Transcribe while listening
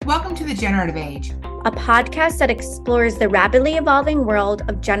Welcome to the Generative Age, a podcast that explores the rapidly evolving world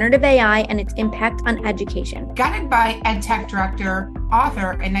of generative AI and its impact on education. Guided by EdTech Director,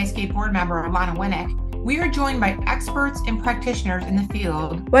 author, and NYSCAPE board member Alana Winnick. We are joined by experts and practitioners in the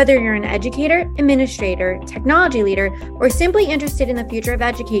field. Whether you're an educator, administrator, technology leader, or simply interested in the future of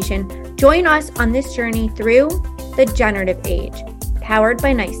education, join us on this journey through the Generative Age, powered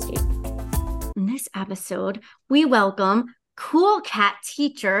by NYSCAPE. In this episode, we welcome Cool Cat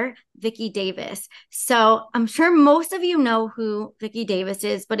teacher, Vicki Davis. So I'm sure most of you know who Vicki Davis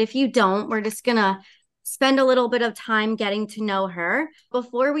is, but if you don't, we're just going to spend a little bit of time getting to know her.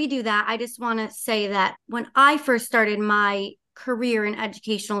 Before we do that, I just want to say that when I first started my career in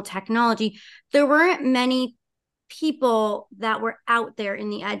educational technology, there weren't many people that were out there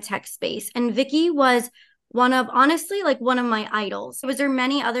in the ed tech space. And Vicki was one of my idols. Was there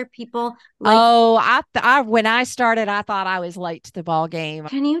many other people? When I started, I thought I was late to the ball game.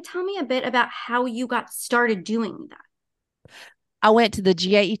 Can you tell me a bit about how you got started doing that? I went to the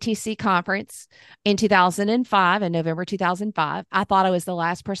GAETC conference in 2005, in November 2005. I thought I was the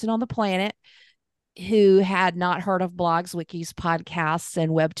last person on the planet who had not heard of blogs, wikis, podcasts,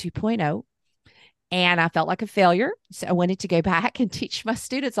 and Web 2.0. And I felt like a failure. So I wanted to go back and teach my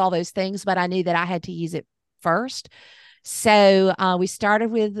students all those things, but I knew that I had to use it first. So we started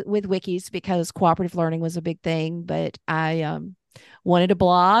with wikis because cooperative learning was a big thing, but I wanted a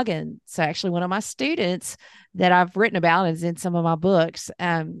blog. And so actually one of my students that I've written about is in some of my books,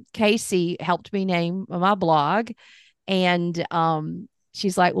 Casey, helped me name my blog. And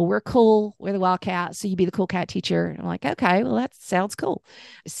she's like, well, we're cool. We're the Wildcat. So you be the cool cat teacher. And I'm like, okay, well, that sounds cool.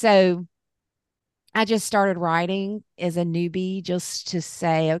 So I just started writing as a newbie just to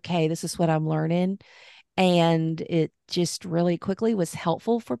say, okay, this is what I'm learning. And it just really quickly was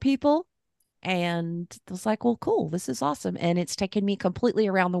helpful for people. And I was like, well, cool, this is awesome. And it's taken me completely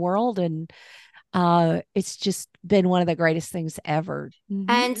around the world. And it's just been one of the greatest things ever.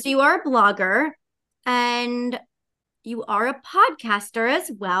 Mm-hmm. And so you are a blogger and you are a podcaster as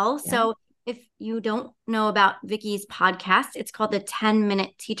well. Yeah. So if you don't know about Vicki's podcast, it's called the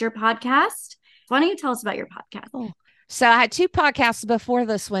 10-Minute Teacher Podcast. Why don't you tell us about your podcast? Oh. So I had two podcasts before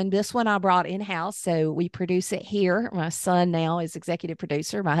this one. This one I brought in-house, so we produce it here. My son now is executive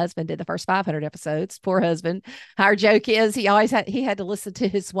producer. My husband did the first 500 episodes. Poor husband. Our joke is he had to listen to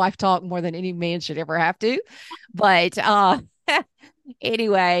his wife talk more than any man should ever have to. But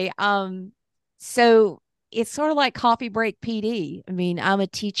anyway, so it's sort of like coffee break PD. I mean, I'm a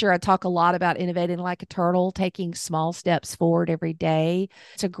teacher. I talk a lot about innovating like a turtle, taking small steps forward every day.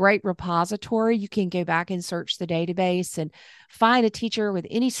 It's a great repository. You can go back and search the database and find a teacher with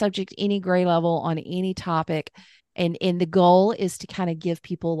any subject, any grade level on any topic. And the goal is to kind of give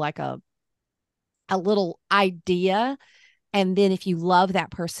people like a little idea. And then if you love that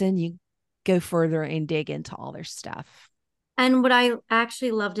person, you go further and dig into all their stuff. And what I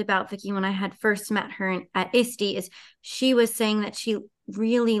actually loved about Vicki when I had first met her at ISTE is she was saying that she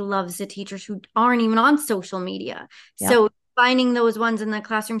really loves the teachers who aren't even on social media. Yep. So finding those ones in the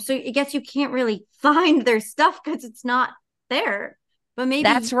classroom. So I guess you can't really find their stuff because it's not there. But maybe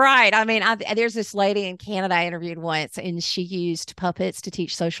that's right. I mean, there's this lady in Canada I interviewed once, and she used puppets to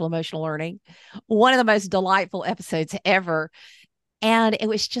teach social emotional learning. One of the most delightful episodes ever. And it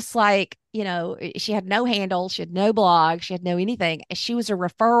was just like, you know, she had no handle, she had no blog, she had no anything. She was a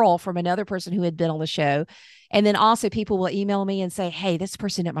referral from another person who had been on the show. And then also people will email me and say, hey, this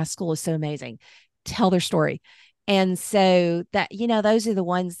person at my school is so amazing. Tell their story. And so that, you know, those are the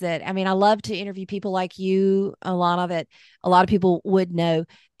ones that, I mean, I love to interview people like you, Alana, that a lot of people would know.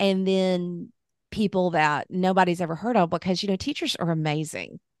 And then people that nobody's ever heard of because, you know, teachers are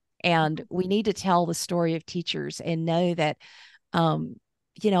amazing. And we need to tell the story of teachers and know that,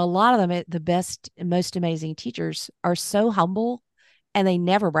 you know, a lot of them, the best and most amazing teachers are so humble and they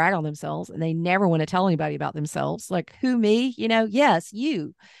never brag on themselves and they never want to tell anybody about themselves. Like, who, me? You know, yes,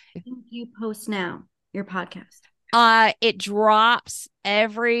 you. You post now your podcast. It drops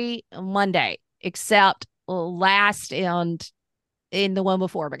every Monday except last and in the one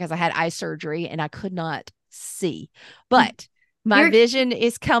before because I had eye surgery and I could not see. But my vision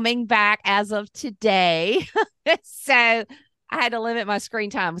is coming back as of today. So I had to limit my screen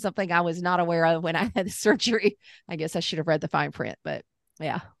time, something I was not aware of when I had the surgery. I guess I should have read the fine print, but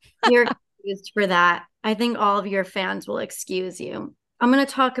yeah. You're excused for that. I think all of your fans will excuse you. I'm going to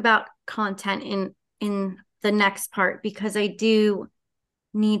talk about content in the next part because I do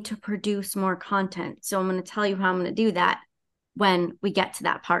need to produce more content. So I'm going to tell you how I'm going to do that when we get to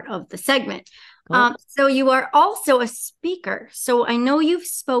that part of the segment. Cool. So you are also a speaker. So I know you've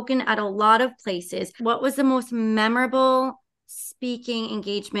spoken at a lot of places. What was the most memorable speaking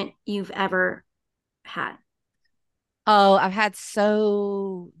engagement you've ever had? Oh, I've had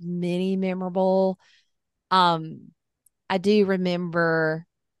so many memorable. Um, I do remember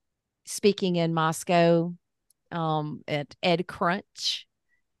speaking in Moscow at Ed Crunch.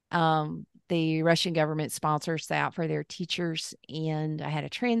 The Russian government sponsors that for their teachers, and I had a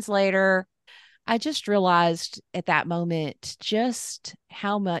translator. I just realized at that moment just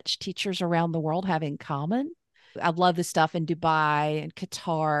how much teachers around the world have in common. I love the stuff in Dubai and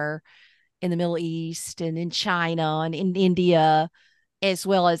Qatar, in the Middle East, and in China and in India, as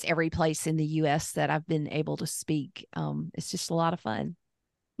well as every place in the US that I've been able to speak. It's just a lot of fun.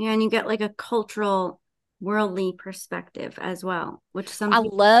 Yeah, and you get like a cultural, worldly perspective as well, which some I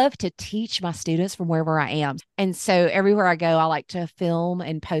people. love to teach my students from wherever I am. And so everywhere I go, I like to film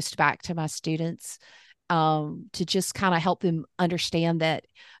and post back to my students, to just kind of help them understand that,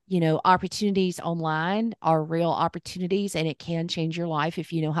 opportunities online are real opportunities, and it can change your life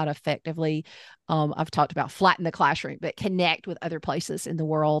if you know how to effectively, I've talked about flatten the classroom, but connect with other places in the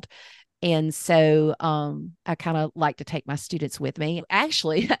world. And so I kind of like to take my students with me.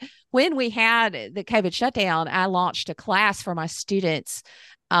 Actually, when we had the COVID shutdown, I launched a class for my students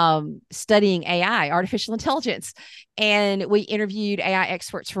studying AI, artificial intelligence. And we interviewed AI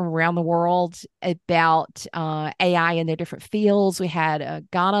experts from around the world about AI in their different fields. We had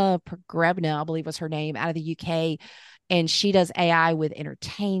Ghana Pogrebna, I believe was her name, out of the UK, and she does AI with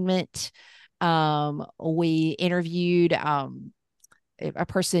entertainment. We interviewed a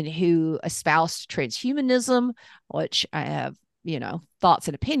person who espoused transhumanism, which I have, thoughts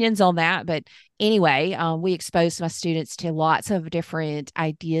and opinions on that. But anyway, we exposed my students to lots of different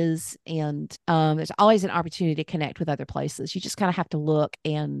ideas, and there's always an opportunity to connect with other places. You just kind of have to look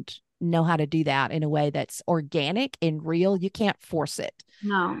and know how to do that in a way that's organic and real. You can't force it.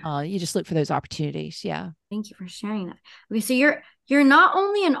 No. You just look for those opportunities. Yeah. Thank you for sharing that. Okay, so you're not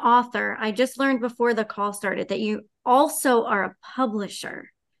only an author. I just learned before the call started that you also are a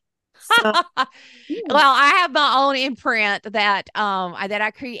publisher. So Well, I have my own imprint that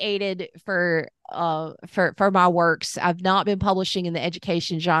I created for my works. I've not been publishing in the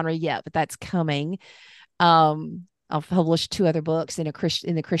education genre yet, but that's coming. I've published two other books in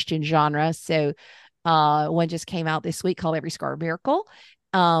the Christian genre. So one just came out this week called Every Scar a Miracle.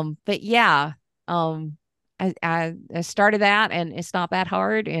 But yeah, um I started that, and it's not that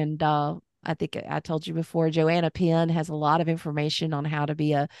hard. And I think I told you before, Joanna Penn has a lot of information on how to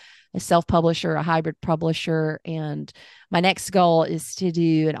be a self-publisher, a hybrid publisher. And my next goal is to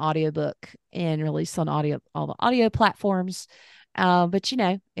do an audiobook and release on all the audio platforms. But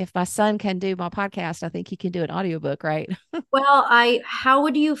if my son can do my podcast, I think he can do an audiobook, right? well, how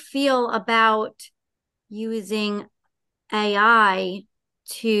would you feel about using AI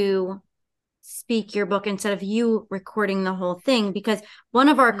to speak your book instead of you recording the whole thing? Because one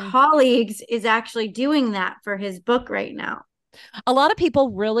of our Mm. colleagues is actually doing that for his book right now. A lot of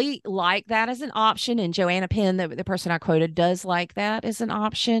people really like that as an option, and Joanna Penn, the person I quoted, does like that as an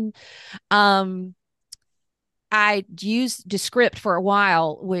option. Um, I used Descript for a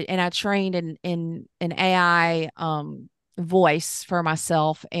while, and I trained in an AI voice for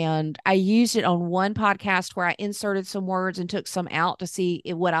myself, and I used it on one podcast where I inserted some words and took some out to see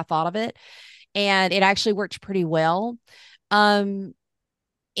what I thought of it, and it actually worked pretty well. Um,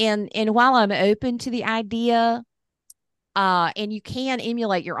 and while I'm open to the idea, and you can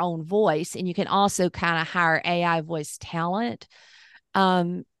emulate your own voice, and you can also kind of hire AI voice talent.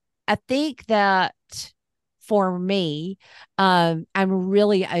 I think that for me, I'm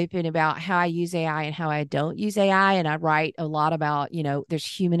really open about how I use AI and how I don't use AI. And I write a lot about, there's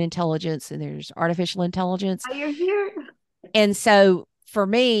human intelligence and there's artificial intelligence. Oh, you're here. And so for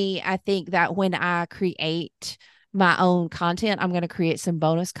me, I think that when I create my own content, I'm going to create some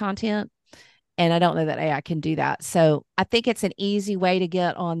bonus content. And I don't know that AI can do that. So I think it's an easy way to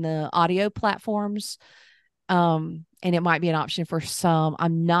get on the audio platforms. And it might be an option for some.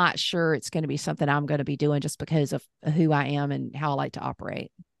 I'm not sure it's going to be something I'm going to be doing just because of who I am and how I like to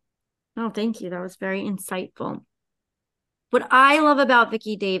operate. Oh, thank you. That was very insightful. What I love about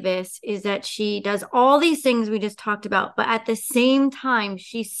Vicki Davis is that she does all these things we just talked about, but at the same time,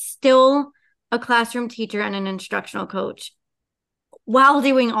 she's still a classroom teacher and an instructional coach while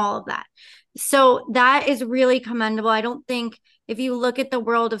doing all of that. So that is really commendable. I don't think if you look at the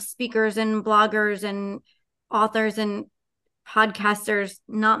world of speakers and bloggers and authors and podcasters,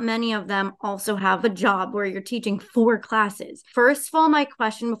 not many of them also have a job where you're teaching 4 classes. First of all, my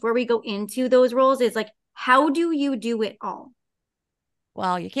question before we go into those roles is like, how do you do it all?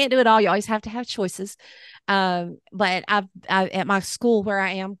 Well, you can't do it all. You always have to have choices. But I at my school where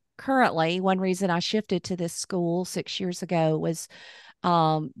I am currently, one reason I shifted to this school 6 years ago was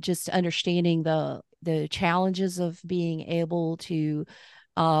just understanding the challenges of being able to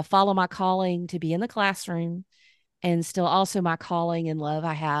follow my calling to be in the classroom, and still also my calling and love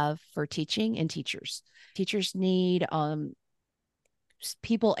I have for teaching and teachers. Teachers need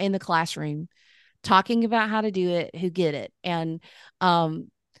people in the classroom talking about how to do it, who get it. And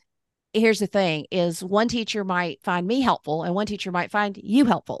here's the thing is one teacher might find me helpful and one teacher might find you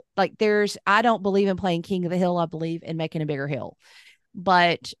helpful. Like I don't believe in playing king of the hill. I believe in making a bigger hill.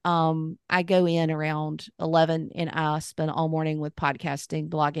 But I go in around 11 and I spend all morning with podcasting,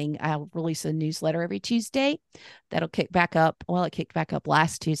 blogging. I'll release a newsletter every Tuesday that'll kick back up. Well, it kicked back up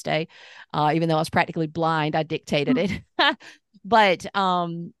last Tuesday. Even though I was practically blind, I dictated it. But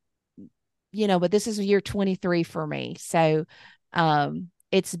but this is year 23 for me. So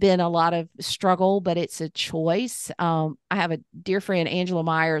it's been a lot of struggle, but it's a choice. I have a dear friend, Angela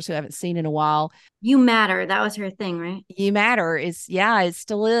Myers, who I haven't seen in a while. You Matter. That was her thing, right? You Matter is, yeah, it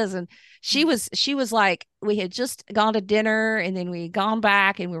still is. And she was like, we had just gone to dinner and then we had gone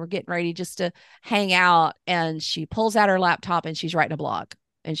back and we were getting ready just to hang out. And she pulls out her laptop and she's writing a blog.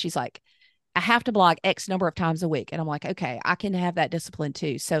 And she's like, I have to blog X number of times a week. And I'm like, okay, I can have that discipline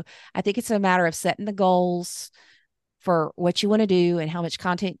too. So I think it's a matter of setting the goals for what you want to do and how much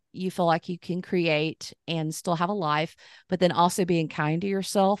content you feel like you can create and still have a life, but then also being kind to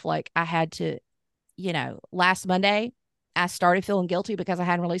yourself. Like I had to, last Monday, I started feeling guilty because I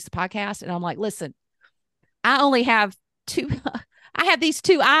hadn't released the podcast. And I'm like, listen, I only have I have these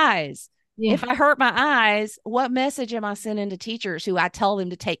two eyes. Yeah. If I hurt my eyes, what message am I sending to teachers who I tell them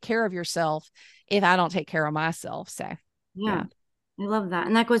to take care of yourself if I don't take care of myself? So, yeah. I love that.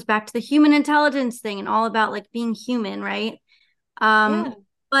 And that goes back to the human intelligence thing and all about like being human, right?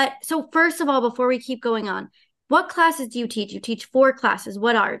 But so first of all, before we keep going on, what classes do you teach? You teach 4 classes.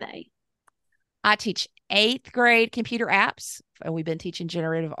 What are they? I teach 8th grade computer apps. And we've been teaching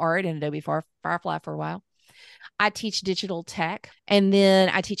generative art in Adobe Firefly for a while. I teach digital tech. And then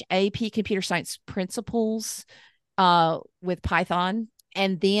I teach AP computer science principles with Python.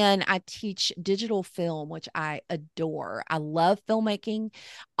 And then I teach digital film, which I adore. I love filmmaking.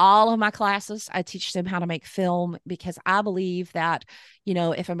 All of my classes, I teach them how to make film because I believe that,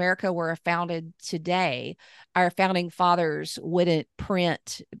 if America were founded today, our founding fathers wouldn't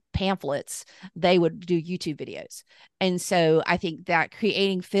print pamphlets. They would do YouTube videos. And so I think that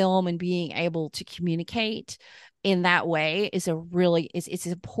creating film and being able to communicate in that way is it's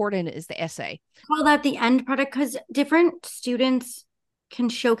as important as the essay. Call that the end product because different students can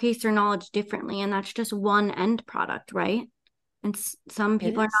showcase their knowledge differently, and that's just one end product, right? And some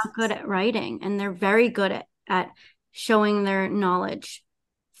people are not good at writing, and they're very good at showing their knowledge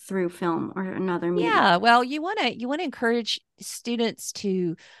through film or another medium. Yeah, well, you want to encourage students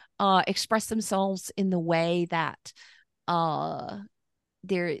to express themselves in the way that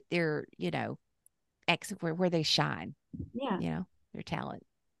they're where they shine. Yeah, their talent.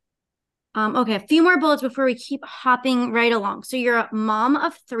 Okay, a few more bullets before we keep hopping right along. So you're a mom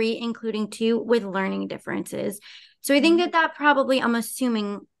of 3, including 2 with learning differences. So I think that probably, I'm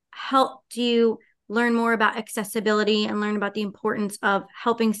assuming, helped you learn more about accessibility and learn about the importance of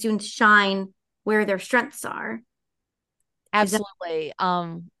helping students shine where their strengths are. Absolutely.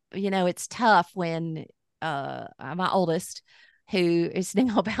 It's tough when my oldest, who is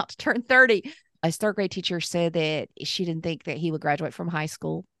now about to turn 30, his 3rd grade teacher said that she didn't think that he would graduate from high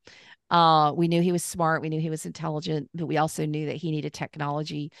school. We knew he was smart. We knew he was intelligent, but we also knew that he needed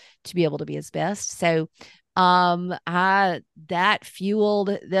technology to be able to be his best. So that fueled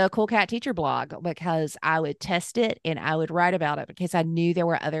the Cool Cat Teacher blog because I would test it and I would write about it because I knew there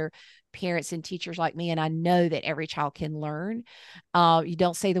were other parents and teachers like me. And I know that every child can learn. You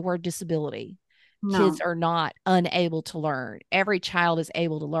don't say the word disability. No. Kids are not unable to learn. Every child is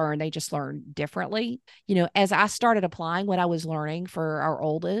able to learn. They just learn differently. As I started applying what I was learning for our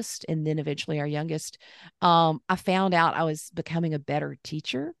oldest and then eventually our youngest, I found out I was becoming a better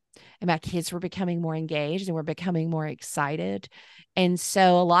teacher and my kids were becoming more engaged and were becoming more excited. And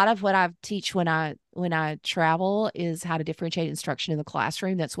so a lot of what I teach when I travel is how to differentiate instruction in the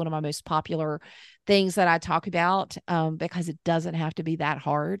classroom. That's one of my most popular things that I talk about because it doesn't have to be that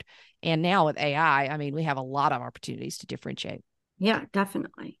hard. And now with AI, I mean, we have a lot of opportunities to differentiate. Yeah,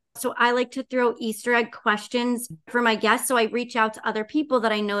 definitely. So I like to throw Easter egg questions for my guests. So I reach out to other people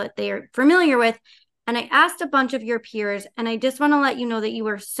that I know that they are familiar with. And I asked a bunch of your peers, and I just want to let you know that you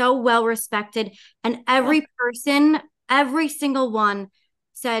are so well respected. And every person, every single one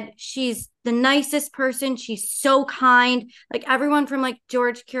said she's the nicest person. She's so kind. Like everyone from like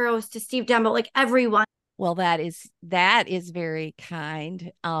George Couros to Steve Dembo, like everyone. Well, that is very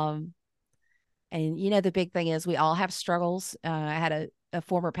kind. And the big thing is we all have struggles. I had a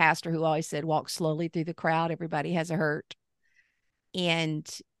former pastor who always said, walk slowly through the crowd. Everybody has a hurt. And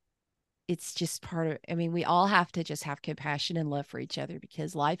it's just part of, I mean, we all have to just have compassion and love for each other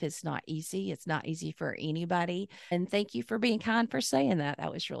because life is not easy. It's not easy for anybody. And thank you for being kind for saying that.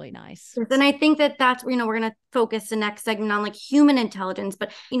 That was really nice. And I think that that's, we're going to focus the next segment on like human intelligence,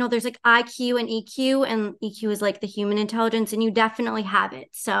 but there's like IQ and EQ, and EQ is like the human intelligence, and you definitely have it.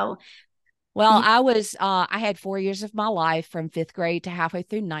 So, well, I had 4 years of my life from fifth grade to halfway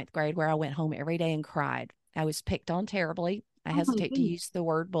through ninth grade where I went home every day and cried. I was picked on terribly. I hesitate to use the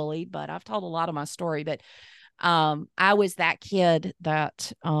word bullied, but I've told a lot of my story. But I was that kid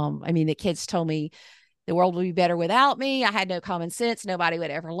that, the kids told me the world would be better without me. I had no common sense. Nobody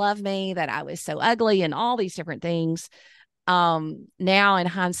would ever love me, that I was so ugly and all these different things. Now in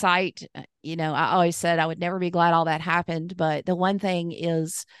hindsight, I always said I would never be glad all that happened. But the one thing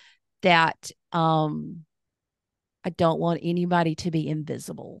is that I don't want anybody to be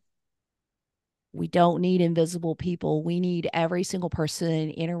invisible. We don't need invisible people. We need every single person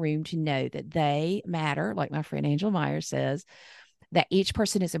in a room to know that they matter, like my friend Angel Meyer says, that each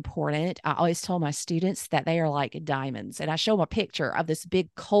person is important. I always tell my students that they are like diamonds. And I show them a picture of this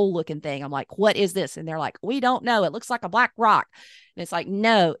big coal looking thing. I'm like, what is this? And they're like, we don't know. It looks like a black rock. And it's like,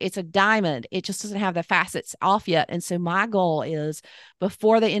 no, it's a diamond. It just doesn't have the facets off yet. And so my goal is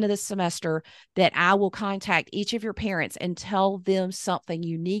before the end of this semester that I will contact each of your parents and tell them something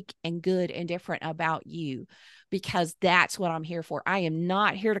unique and good and different about you, because that's what I'm here for. I am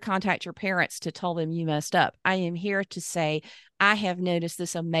not here to contact your parents to tell them you messed up. I am here to say, I have noticed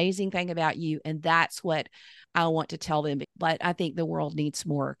this amazing thing about you, and that's what I want to tell them. But I think the world needs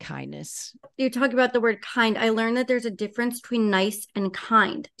more kindness. You talk about the word kind. I learned that there's a difference between nice and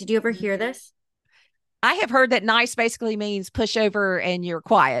kind. Did you ever hear this? I have heard that nice basically means pushover and you're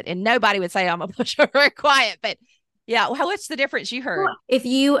quiet, and nobody would say I'm a pushover and quiet. But yeah, what's the difference you heard? If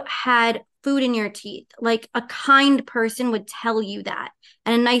you had food in your teeth, like a kind person would tell you that,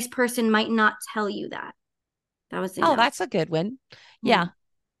 and a nice person might not tell you that. That was that's a good one. Yeah.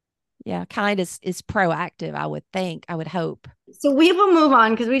 Yeah. Kind is proactive, I would think. I would hope. So we will move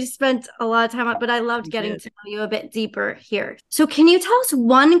on because we just spent a lot of time on, but I loved getting to know you a bit deeper here. So can you tell us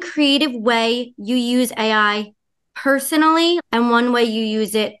one creative way you use AI personally and one way you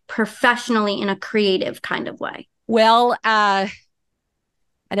use it professionally in a creative kind of way? Well, I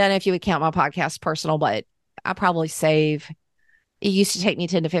don't know if you would count my podcast personal, but I probably save. It used to take me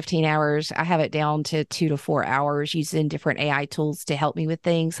 10 to 15 hours. I have it down to 2 to 4 hours using different AI tools to help me with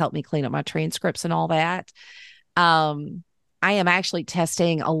things, help me clean up my transcripts and all that. I am actually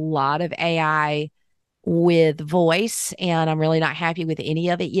testing a lot of AI with voice, and I'm really not happy with any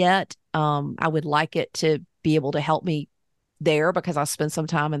of it yet. I would like it to be able to help me there because I spend some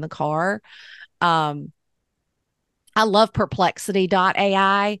time in the car. I love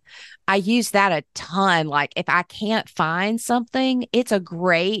perplexity.ai. I use that a ton. Like if I can't find something, it's a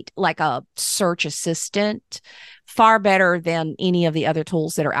great, like a search assistant, far better than any of the other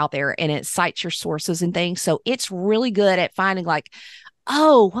tools that are out there. And it cites your sources and things. So it's really good at finding like,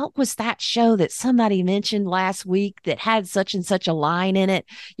 oh, what was that show that somebody mentioned last week that had such and such a line in it,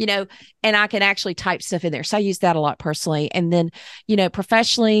 and I can actually type stuff in there. So I use that a lot personally. And then,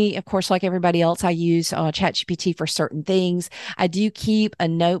 professionally, of course, like everybody else, I use ChatGPT for certain things. I do keep a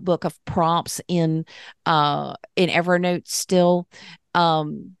notebook of prompts in Evernote still.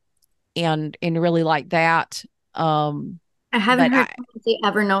 And really like that. I haven't heard the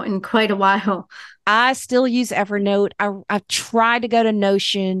Evernote in quite a while. I still use Evernote. I tried to go to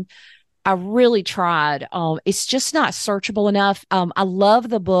Notion. I really tried. It's just not searchable enough. I love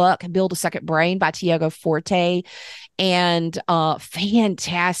the book Build a Second Brain by Tiago Forte, and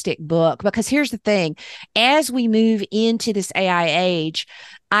fantastic book, because here's the thing. As we move into this AI age,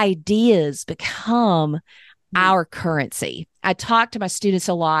 ideas become our currency. I talk to my students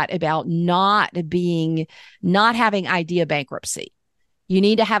a lot about not having idea bankruptcy. You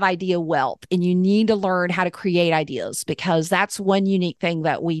need to have idea wealth, and you need to learn how to create ideas, because that's one unique thing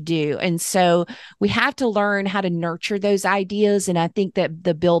that we do. And so we have to learn how to nurture those ideas. And I think that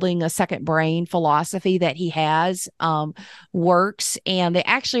the building a second brain philosophy that he has works. And they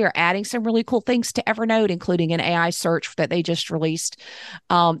actually are adding some really cool things to Evernote, including an AI search that they just released.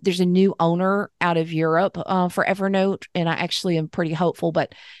 There's a new owner out of Europe for Evernote, and I actually am pretty hopeful,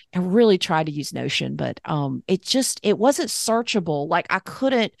 but I really tried to use Notion, but it wasn't searchable. Like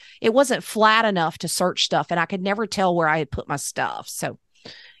it wasn't flat enough to search stuff, and I could never tell where I had put my stuff. So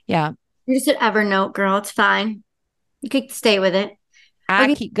yeah. You just said Evernote, girl. It's fine. You could stay with it.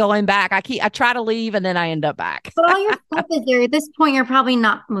 I keep going back. I try to leave and then I end up back. But all your stuff is there. At this point, you're probably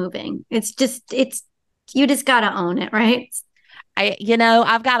not moving. You just got to own it, right?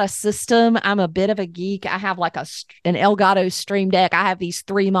 I've got a system. I'm a bit of a geek. I have like an Elgato Stream Deck. I have these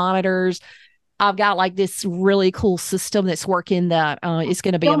 3 monitors. I've got like this really cool system that's working that is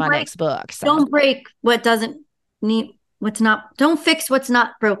going to be in my next book. So. Don't break what doesn't need, don't fix what's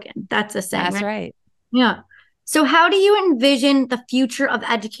not broken. That's a saying. That's right. Yeah. So how do you envision the future of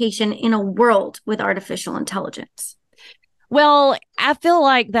education in a world with artificial intelligence? Well, I feel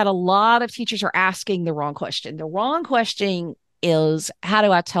like that a lot of teachers are asking the wrong question. The wrong question is, how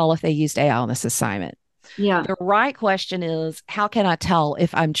do I tell if they used AI on this assignment? Yeah. The right question is, how can I tell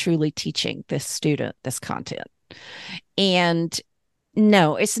if I'm truly teaching this student this content? And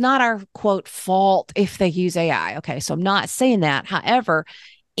no, it's not our quote fault if they use AI. Okay, so I'm not saying that. However,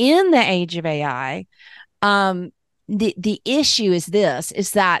 in the age of AI, the issue is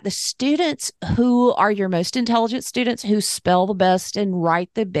that the students who are your most intelligent students, who spell the best and write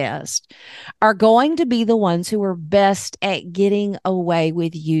the best, are going to be the ones who are best at getting away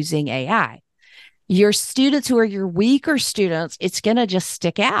with using AI. Your students who are your weaker students, it's going to just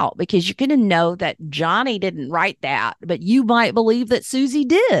stick out because you're going to know that Johnny didn't write that, but you might believe that Susie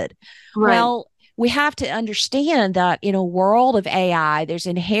did. Right. Well, we have to understand that in a world of AI, there's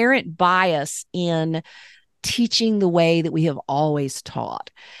inherent bias in teaching the way that we have always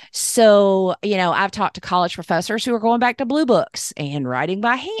taught. So, I've talked to college professors who are going back to blue books and writing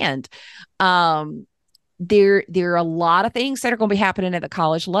by hand. There are a lot of things that are going to be happening at the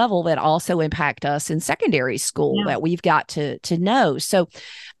college level that also impact us in secondary school that we've got to know. So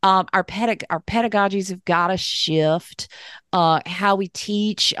our pedagogies have got to shift. How we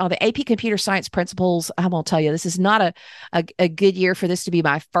teach the AP Computer Science principles. I'm going to tell you, this is not a good year for this to be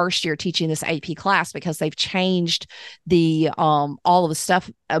my first year teaching this AP class because they've changed the all of the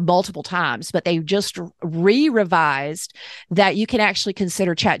stuff multiple times, but they've just revised that you can actually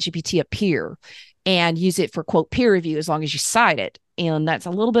consider ChatGPT a peer and use it for quote peer review as long as you cite it. And that's a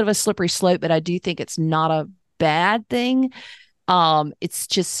little bit of a slippery slope, but I do think it's not a bad thing. It's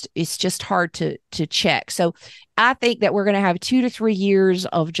just hard to check. So I think that we're going to have 2 to 3 years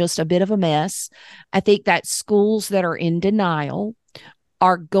of just a bit of a mess. I think that schools that are in denial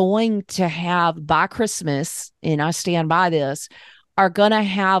are going to have by Christmas, and I stand by this, are going to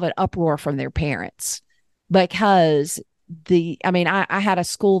have an uproar from their parents because I had a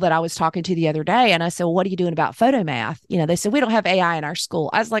school that I was talking to the other day and I said, well, what are you doing about photo math? They said, we don't have AI in our school.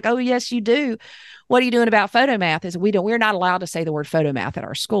 I was like, oh, yes, you do. What are you doing about photo math? Is we're not allowed to say the word photo math at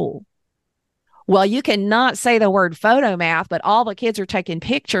our school. Well, you cannot say the word photo math, but all the kids are taking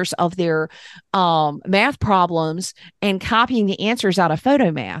pictures of their math problems and copying the answers out of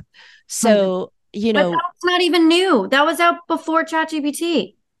photo math. So, but that's not even new. That was out before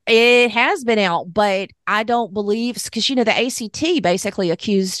ChatGPT. It has been out, but I don't believe, because, the ACT basically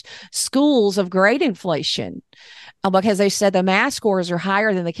accused schools of grade inflation because they said the math scores are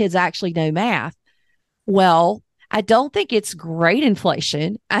higher than the kids actually know math. Well, I don't think it's grade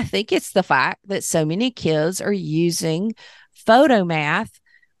inflation. I think it's the fact that so many kids are using photo math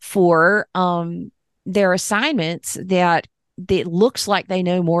for their assignments that it looks like they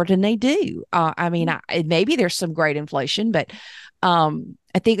know more than they do. Maybe there's some grade inflation, but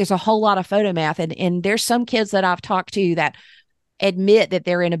I think there's a whole lot of photo math. And there's some kids that I've talked to that admit that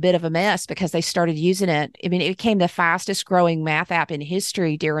they're in a bit of a mess because they started using it. It became the fastest growing math app in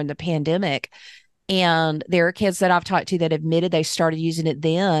history during the pandemic. And there are kids that I've talked to that admitted they started using it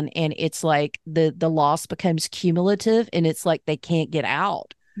then. And it's like the loss becomes cumulative and it's like they can't get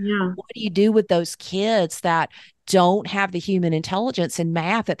out. Yeah. What do you do with those kids that don't have the human intelligence and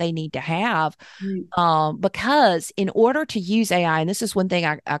math that they need to have? Because in order to use AI, and this is one thing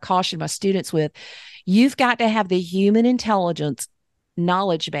I caution my students with, you've got to have the human intelligence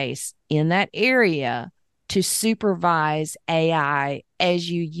knowledge base in that area to supervise AI as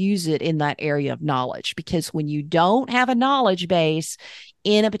you use it in that area of knowledge. Because when you don't have a knowledge base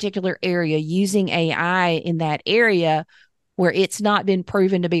in a particular area, using AI in that area where it's not been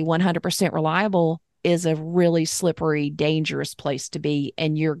proven to be 100% reliable is a really slippery, dangerous place to be.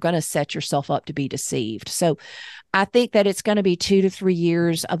 And you're going to set yourself up to be deceived. So I think that it's going to be 2 to 3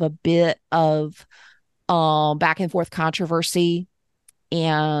 years of a bit of back and forth controversy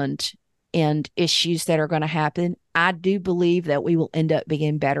and issues that are going to happen. I do believe that we will end up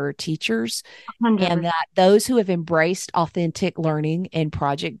being better teachers 100%. And that those who have embraced authentic learning and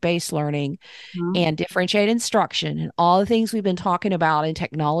project-based learning and differentiated instruction and all the things we've been talking about in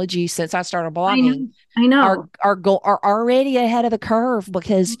technology since I started blogging, I know. are already ahead of the curve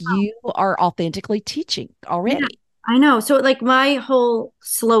because you are authentically teaching already. I know. So like my whole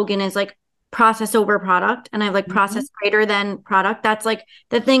slogan is like process over product. And I have like Mhm. process greater than product. That's like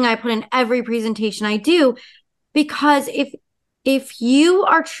the thing I put in every presentation I do. Because if you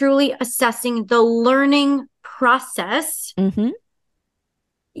are truly assessing the learning process, Mhm.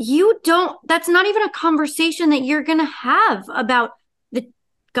 you don't, that's not even a conversation that you're going to have about the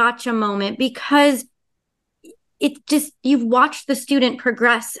gotcha moment, because it just, you've watched the student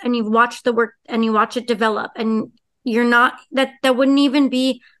progress and you've watched the work and you watch it develop, and you're not, that wouldn't even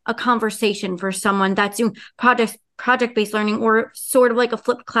be a conversation for someone that's doing project based learning, or sort of like a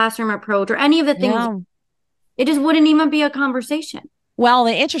flipped classroom approach, or any of the things. Yeah. It just wouldn't even be a conversation. Well,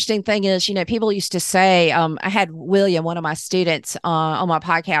 the interesting thing is, people used to say, I had William, one of my students, on my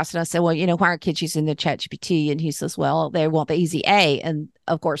podcast, and I said, well, why are kids using the chat GPT? And he says, well, they want the easy A. And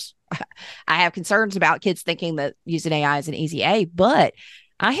of course, I have concerns about kids thinking that using AI is an easy A, but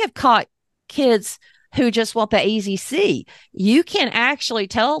I have caught kids who just want the easy C. You can actually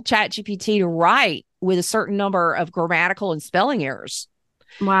tell chat GPT to write with a certain number of grammatical and spelling errors.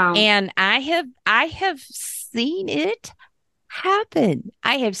 Wow. And I have seen it happen.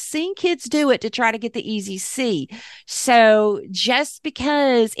 I have seen kids do it to try to get the easy C. So just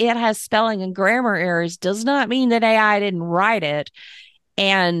because it has spelling and grammar errors does not mean that AI didn't write it.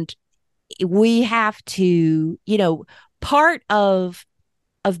 And we have to, part of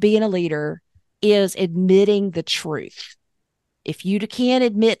being a leader is admitting the truth. If you can't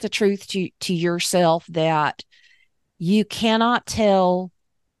admit the truth to yourself that you cannot tell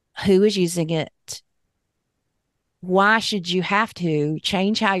who is using it, why should you have to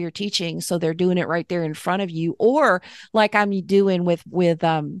change how you're teaching so they're doing it right there in front of you? Or like I'm doing with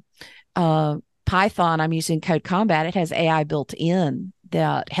Python, I'm using Code Combat. It has AI built in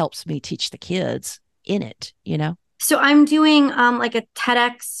that helps me teach the kids in it. So I'm doing like a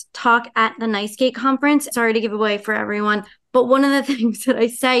TEDx talk at the NiceGate conference. Sorry to give away for everyone, but one of the things that I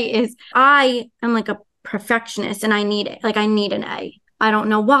say is I am like a perfectionist, and I need it. Like I need an A. I don't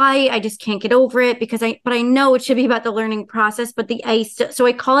know why. I just can't get over it, but I know it should be about the learning process, but the A so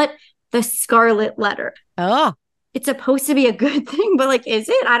I call it the scarlet letter. Oh, It's supposed to be a good thing, but like, is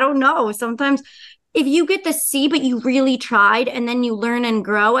it? I don't know. Sometimes if you get the C, but you really tried and then you learn and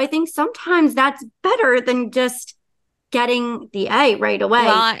grow, I think sometimes that's better than just getting the A right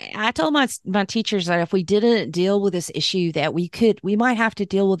well, away. I told my teachers that if we didn't deal with this issue, that we might have to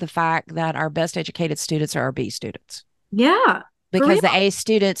deal with the fact that our best educated students are our B students, Yeah, for real. because the A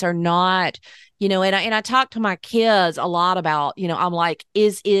students are not, and I talk to my kids a lot about, I'm like,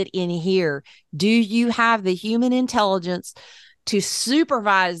 is it in here? Do you have the human intelligence to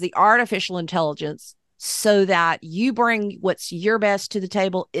supervise the artificial intelligence so that you bring what's your best to the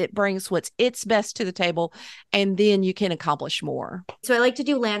table, it brings what's its best to the table, and then you can accomplish more. So I like to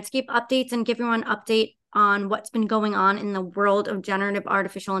do landscape updates and give everyone an update on what's been going on in the world of generative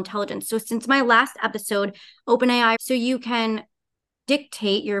artificial intelligence. So since my last episode, OpenAI, so you can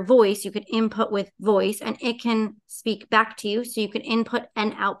dictate your voice, you could input with voice and it can speak back to you. So you could input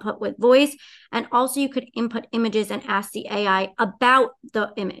and output with voice. And also you could input images and ask the AI about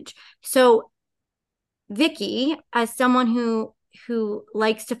the image. So Vicki, as someone who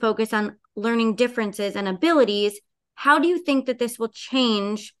likes to focus on learning differences and abilities, how do you think that this will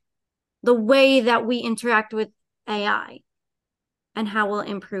change the way that we interact with AI, and how will it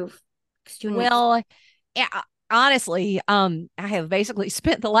improve student experience? Well, yeah, honestly, I have basically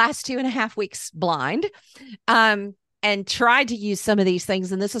spent the last 2.5 weeks blind, um, and tried to use some of these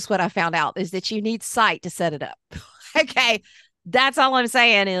things. And this is what I found out is that you need sight to set it up. Okay. That's all I'm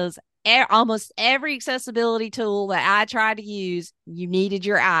saying is almost every accessibility tool that I tried to use, you needed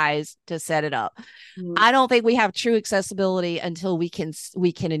your eyes to set it up. Mm. I don't think we have true accessibility until we can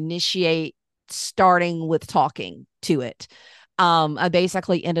initiate starting with talking to it. I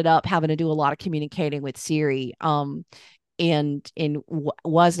basically ended up having to do a lot of communicating with Siri, and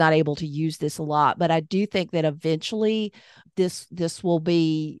was not able to use this a lot. But I do think that eventually this will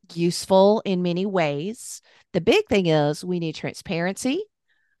be useful in many ways. The big thing is we need transparency,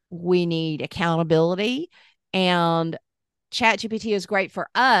 we need accountability, and ChatGPT is great for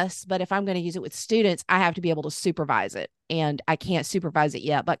us, but if I'm going to use it with students, I have to be able to supervise it, and I can't supervise it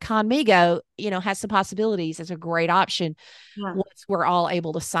yet. But Conmigo, has some possibilities. It's a great option Yeah. once we're all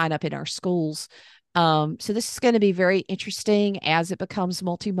able to sign up in our schools. So this is going to be very interesting as it becomes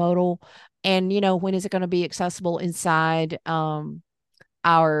multimodal, and when is it going to be accessible inside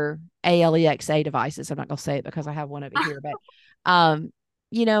our ALEXA devices? I'm not going to say it because I have one over here, but um,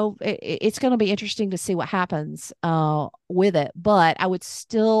 it's going to be interesting to see what happens with it. But I would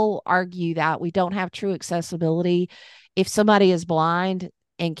still argue that we don't have true accessibility. If somebody is blind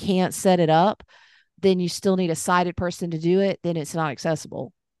and can't set it up, then you still need a sighted person to do it, then it's not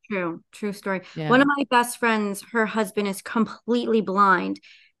accessible. True story. Yeah. One of my best friends, her husband is completely blind,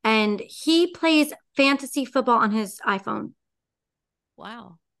 and he plays fantasy football on his iPhone.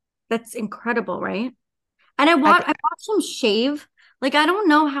 Wow. That's incredible, right? And I, I watched him shave. Like, I don't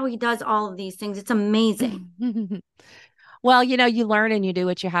know how he does all of these things. It's amazing. Well, you learn and you do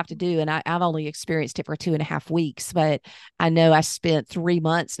what you have to do. And I've only experienced it for 2.5 weeks, but I know I spent 3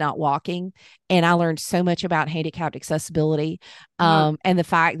 months not walking, and I learned so much about handicapped accessibility. Yeah. And the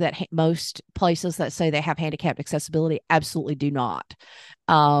fact that most places that say they have handicapped accessibility absolutely do not.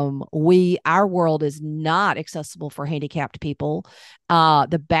 Our world is not accessible for handicapped people.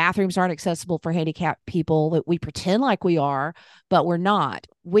 The bathrooms aren't accessible for handicapped people. That we pretend like we are, but we're not.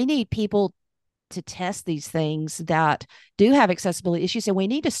 We need people to test these things that do have accessibility issues, and we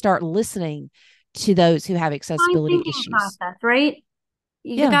need to start listening to those who have Fine accessibility thinking issues. process, right?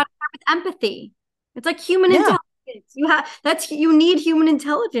 You Yeah. got to start with empathy. It's like human Yeah. intelligence. You need human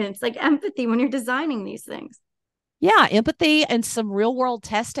intelligence, like empathy when you're designing these things. Yeah, empathy and some real world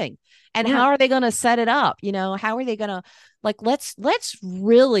testing. And Yeah. how are they going to set it up? How are they going to, like, let's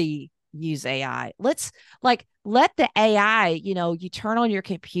really use AI. Let's, like, let the AI, you turn on your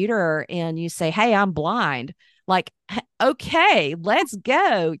computer and you say, "Hey, I'm blind." Like, okay, let's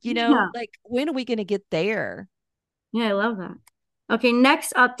go. Yeah. Like, when are we going to get there? Yeah, I love that. Okay,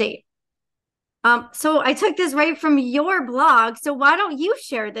 next update. So I took this right from your blog. So why don't you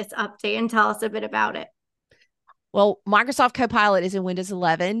share this update and tell us a bit about it? Well, Microsoft Copilot is in Windows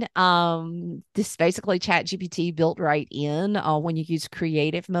 11. This is basically ChatGPT built right in when you use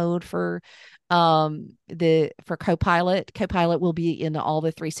creative mode for Copilot. Copilot will be in all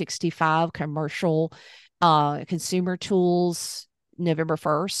the 365 commercial consumer tools November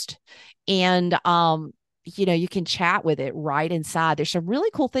 1st. And you can chat with it right inside. There's some really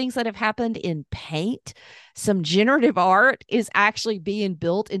cool things that have happened in Paint. Some generative art is actually being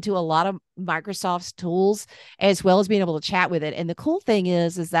built into a lot of Microsoft's tools, as well as being able to chat with it. And the cool thing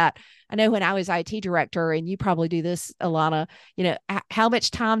is that I know when I was IT director, and you probably do this, Alana, how much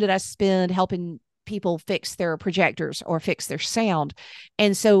time did I spend helping people fix their projectors or fix their sound?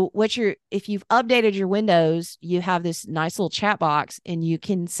 And so if you've updated your Windows, you have this nice little chat box, and you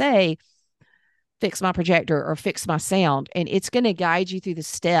can say, "Fix my projector" or "fix my sound," and it's going to guide you through the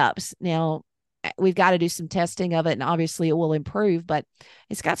steps. Now, we've got to do some testing of it, and obviously it will improve, but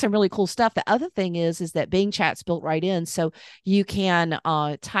it's got some really cool stuff. The other thing is that Bing Chat's built right in, so you can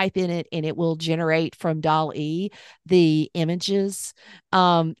type in it and it will generate from DALL-E the images.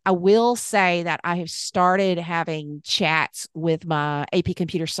 I will say that I have started having chats with my AP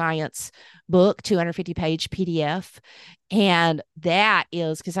Computer Science book, 250-page PDF. And that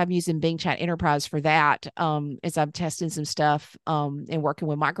is because I'm using Bing Chat Enterprise for that, as I'm testing some stuff and working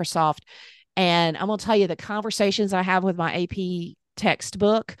with Microsoft. And I'm going to tell you, the conversations I have with my AP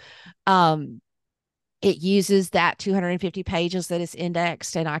textbook, it uses that 250 pages that is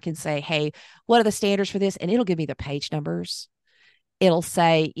indexed. And I can say, "Hey, what are the standards for this?" And it'll give me the page numbers.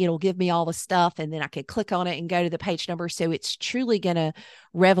 It'll give me all the stuff, and then I can click on it and go to the page number. So it's truly going to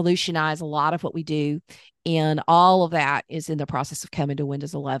revolutionize a lot of what we do. And all of that is in the process of coming to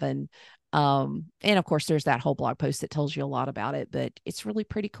Windows 11. And of course, there's that whole blog post that tells you a lot about it, but it's really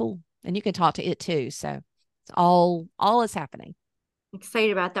pretty cool. And you can talk to it too. So it's all is happening.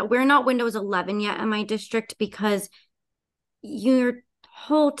 Excited about that. We're not Windows 11 yet in my district because your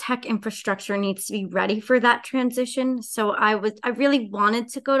whole tech infrastructure needs to be ready for that transition. So I really wanted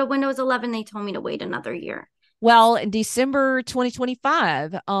to go to Windows 11. They told me to wait another year. Well, in December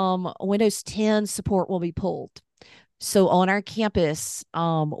 2025, Windows 10 support will be pulled. So on our campus,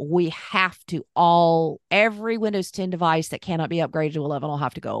 we have to every Windows 10 device that cannot be upgraded to 11 will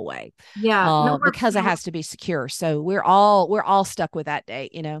have to go away. Yeah, no, Because it has to be secure. So we're all stuck with that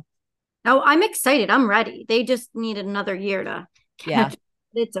date. Oh, I'm excited. I'm ready. They just needed another year to Yeah. catch.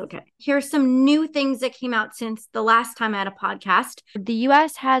 It's okay. Here's some new things that came out since the last time I had a podcast. The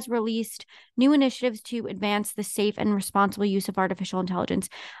US has released new initiatives to advance the safe and responsible use of artificial intelligence.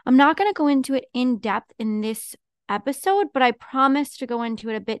 I'm not going to go into it in depth in this episode, but I promise to go into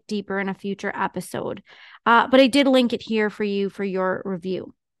it a bit deeper in a future episode. But I did link it here for you for your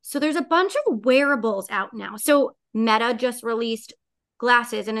review. So there's a bunch of wearables out now. So Meta just released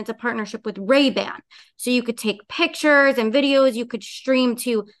glasses, and it's a partnership with Ray-Ban. So you could take pictures and videos. You could stream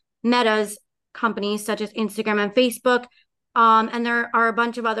to Meta's companies such as Instagram and Facebook. And there are a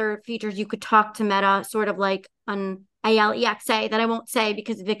bunch of other features. You could talk to Meta, sort of like an Alexa that I won't say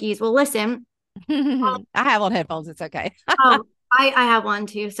because Vicki's will listen. I have on headphones. It's okay. I have one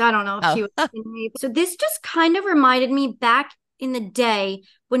too, so I don't know if she was. So this just kind of reminded me back in the day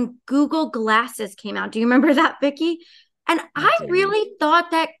when Google Glasses came out. Do you remember that, Vicki? And I do. really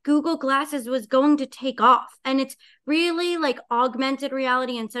thought that Google Glasses was going to take off. And it's really like augmented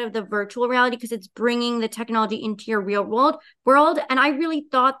reality instead of the virtual reality because it's bringing the technology into your real world. And I really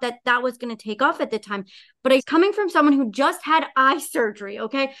thought that that was going to take off at the time. But I coming from someone who just had eye surgery,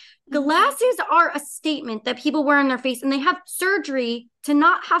 okay? Glasses are a statement that people wear on their face and they have surgery to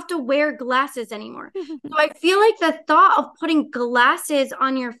not have to wear glasses anymore. So I feel like the thought of putting glasses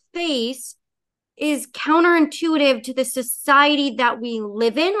on your face is counterintuitive to the society that we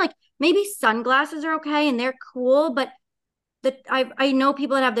live in. Like maybe sunglasses are okay and they're cool, but I know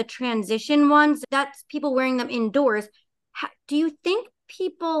people that have the transition ones. That's people wearing them indoors. Do you think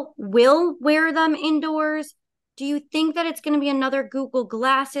people will wear them indoors? Do you think that it's going to be another Google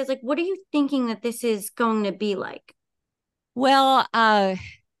Glasses? Like, what are you thinking that this is going to be like? Well,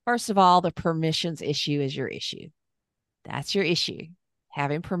 first of all, the permissions issue is your issue. That's your issue.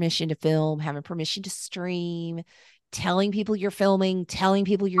 Having permission to film, having permission to stream, telling people you're filming, telling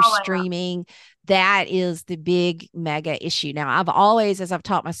people you're Oh, I know. streaming. That is the big mega issue. Now, I've always, as I've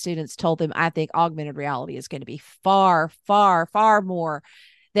taught my students, told them I think augmented reality is going to be far, far, far more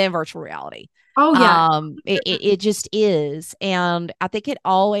than virtual reality. Oh, yeah. It just is. And I think it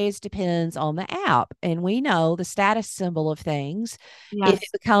always depends on the app. And we know the status symbol of things. If it Yes.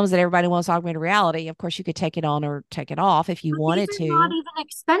 becomes that everybody wants augmented reality, of course you could take it on or take it off if you But these wanted are not to. even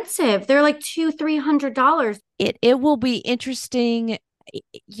expensive. They're like $200-$300. It will be interesting.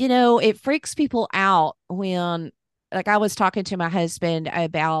 It freaks people out when, like, I was talking to my husband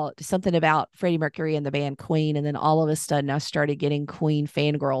about something about Freddie Mercury and the band Queen, and then all of a sudden I started getting Queen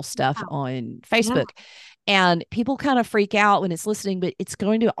fangirl stuff on Yeah. Facebook. And people kind of freak out when it's listening, but it's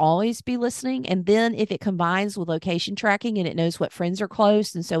going to always be listening. And then if it combines with location tracking and it knows what friends are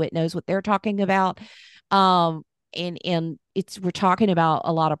close, and so it knows what they're talking about, and we're talking about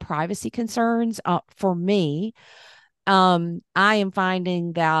a lot of privacy concerns. For me, I am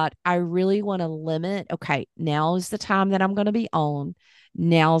finding that I really want to limit. Okay, now is the time that I'm going to be on.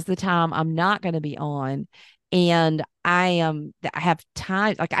 Now's the time I'm not going to be on. And I have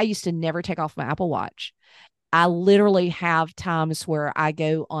time. Like I used to never take off my Apple Watch. I literally have times where I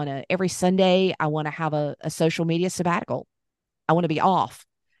go on every Sunday, I want to have a social media sabbatical. I want to be off.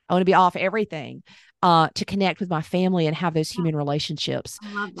 I want to be off everything to connect with my family and have those human relationships.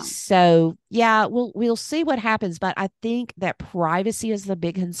 I love them. So yeah, we'll see what happens, but I think that privacy is the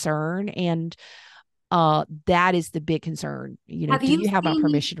big concern, and that is the big concern. Have Do you you have my seen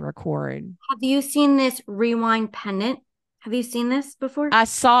permission to record? have you seen this rewind pendant? Have you seen this before? I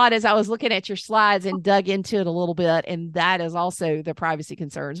saw it as I was looking at your slides and dug into it a little bit, and that is also the privacy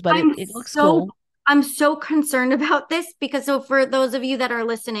concerns, but I'm it looks so cool. I'm so concerned about this because so for those of you that are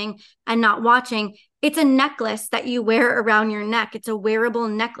listening and not watching, it's a necklace that you wear around your neck. It's a wearable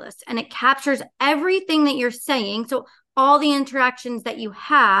necklace and it captures everything that you're saying. So all the interactions that you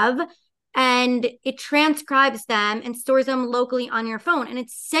have and it transcribes them and stores them locally on your phone and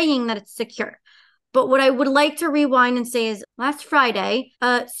it's saying that it's secure. But what I would like to rewind and say is last Friday,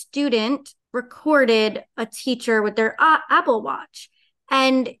 a student recorded a teacher with their Apple Watch.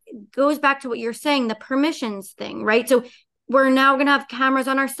 And goes back to what you're saying, the permissions thing, right? So we're now going to have cameras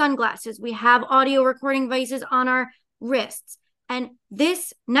on our sunglasses. We have audio recording devices on our wrists. And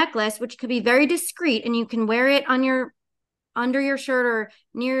this necklace, which could be very discreet and you can wear it on your under your shirt or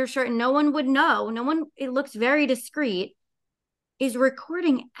near your shirt and no one would know. No one, it looks very discreet, is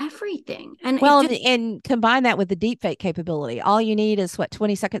recording everything. And it Well, just and combine that with the deepfake capability. All you need is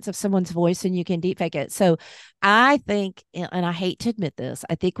 20 seconds of someone's voice and you can deepfake it. So I think, and I hate to admit this,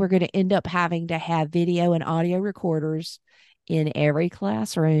 I think we're going to end up having to have video and audio recorders in every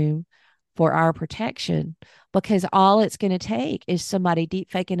classroom for our protection because all it's going to take is somebody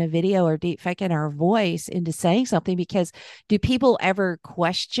deepfaking a video or deepfaking our voice into saying something. Because do people ever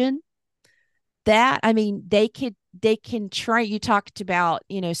question that? I mean, they can try. You talked about,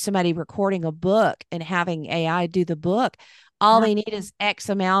 somebody recording a book and having AI do the book. All yeah, they need is X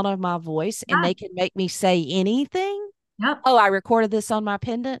amount of my voice and yeah, they can make me say anything. yep. Oh, I recorded this on my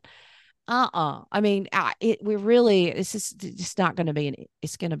pendant. I mean, it's just not going to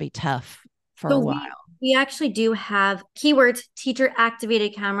it's going to be tough for So a while. we actually do have keywords teacher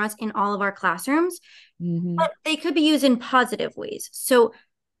activated cameras in all of our classrooms, Mm-hmm. but they could be used in positive ways. So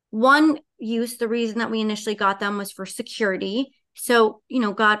one use, the reason that we initially got them was for security. So,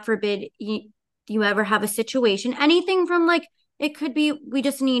 God forbid you ever have a situation, anything from like, it could be we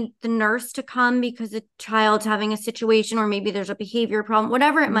just need the nurse to come because the child's having a situation, or maybe there's a behavior problem,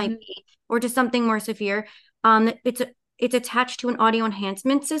 whatever it might Mm-hmm. be, or just something more severe. It's it's attached to an audio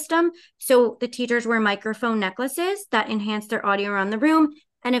enhancement system. So the teachers wear microphone necklaces that enhance their audio around the room.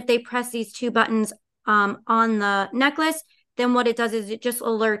 And if they press these two buttons on the necklace, then what it does is it just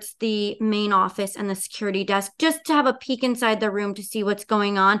alerts the main office and the security desk just to have a peek inside the room to see what's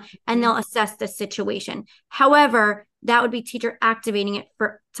going on, and they'll assess the situation. However, that would be teacher activating it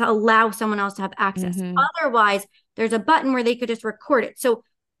to allow someone else to have access. Otherwise, there's a button where they could just record it. So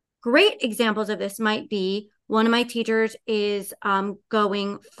great examples of this might be one of my teachers is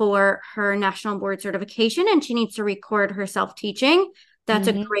going for her national board certification and she needs to record herself teaching. That's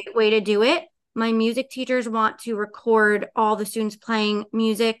a great way to do it. My music teachers want to record all the students playing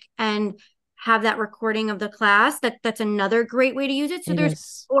music and have that recording of the class. That's another great way to use it. So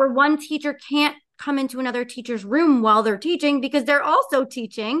or one teacher can't come into another teacher's room while they're teaching because they're also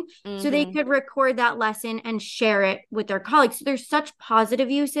teaching. So they could record that lesson and share it with their colleagues. So there's such positive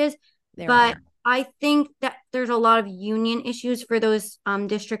uses, but I think that there's a lot of union issues for those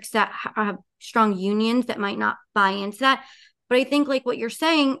districts that have strong unions that might not buy into that. But I think like what you're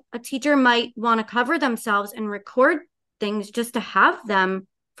saying, a teacher might want to cover themselves and record things just to have them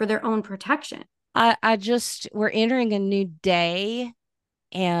for their own protection. We're entering a new day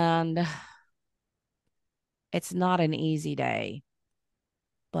and it's not an easy day,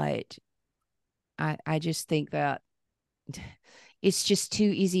 but I just think that it's just too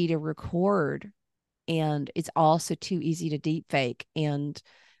easy to record and it's also too easy to deep fake. And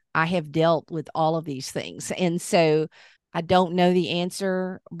I have dealt with all of these things. And so I don't know the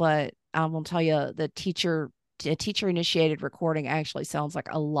answer, but I will tell you a teacher initiated recording actually sounds like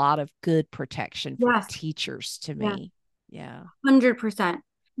a lot of good protection for teachers to me. Yeah. 100%.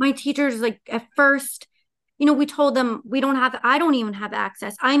 My teachers, like at first, we told them I don't even have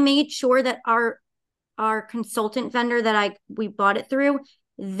access. I made sure that our consultant vendor that we bought it through,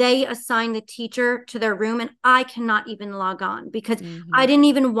 they assigned the teacher to their room and I cannot even log on because I didn't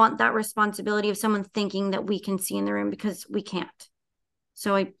even want that responsibility of someone thinking that we can see in the room because we can't.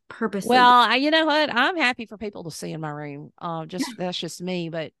 So I purposely. Well, you know what? I'm happy for people to see in my room. That's just me,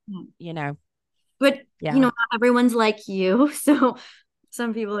 but But not everyone's like you. So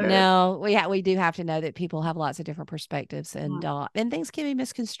some people are. No, we do have to know that people have lots of different perspectives and things can be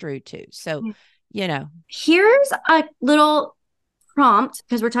misconstrued too. So, here's a little prompt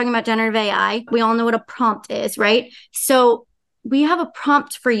because we're talking about generative AI. We all know what a prompt is, right? So we have a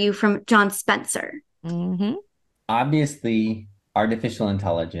prompt for you from John Spencer. Obviously, artificial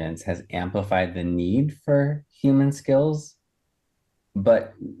intelligence has amplified the need for human skills.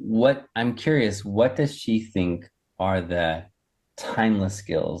 But I'm curious, what does she think are the timeless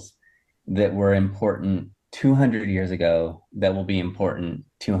skills that were important 200 years ago that will be important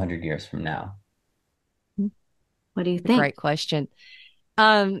 200 years from now? What do you think? Great question.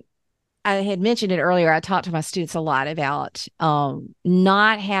 I had mentioned it earlier. I talked to my students a lot about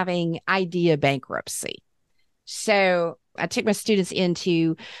not having idea bankruptcy. So I took my students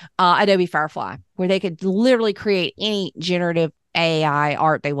into Adobe Firefly, where they could literally create any generative AI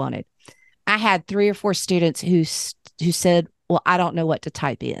art they wanted. I had 3 or 4 students who said, well, I don't know what to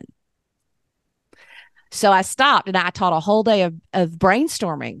type in. So I stopped and I taught a whole day of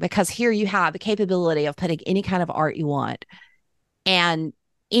brainstorming because here you have the capability of putting any kind of art you want and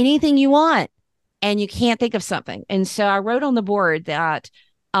anything you want, and you can't think of something. And so I wrote on the board that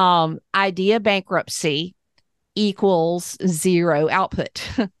idea bankruptcy equals 0 output.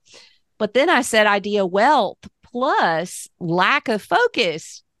 But then I said idea wealth plus lack of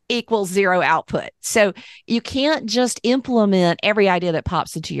focus equals 0 output. So you can't just implement every idea that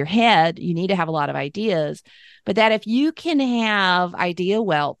pops into your head. You need to have a lot of ideas, but that if you can have idea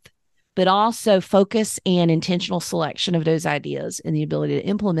wealth, but also focus and intentional selection of those ideas and the ability to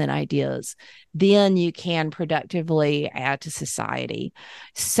implement ideas, then you can productively add to society.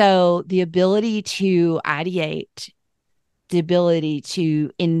 So the ability to ideate, the ability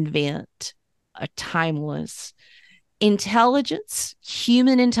to invent a timeless intelligence,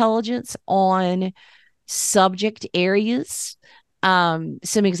 human intelligence on subject areas. Some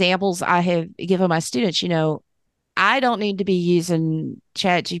examples I have given my students, I don't need to be using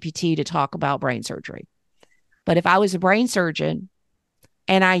ChatGPT to talk about brain surgery. But if I was a brain surgeon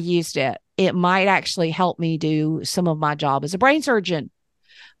and I used it, it might actually help me do some of my job as a brain surgeon.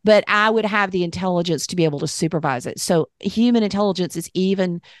 But I would have the intelligence to be able to supervise it. So human intelligence is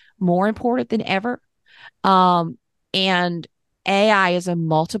even more important than ever. And AI is a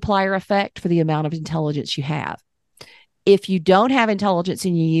multiplier effect for the amount of intelligence you have. If you don't have intelligence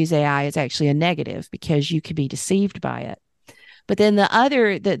and you use AI, it's actually a negative because you could be deceived by it. But then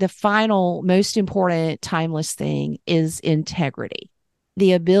the final, most important timeless thing is integrity.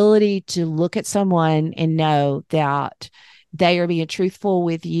 the ability to look at someone and know that they are being truthful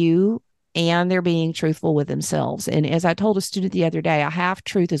with you and they're being truthful with themselves. And as I told a student the other day, a half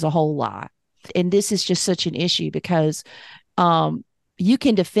truth is a whole lie. And this is just such an issue because you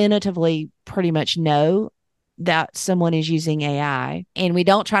can definitively pretty much know that someone is using AI. And we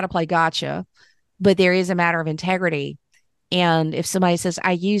don't try to play gotcha, but there is a matter of integrity. And if somebody says,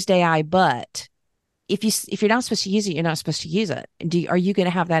 I used AI, but if you're not supposed to use it, you're not supposed to use it. Are you going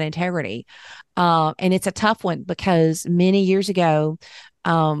to have that integrity? And it's a tough one because many years ago,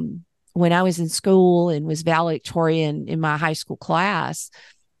 when I was in school and was valedictorian in my high school class,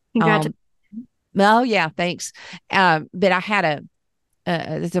 Congratulations. oh yeah, thanks. But I had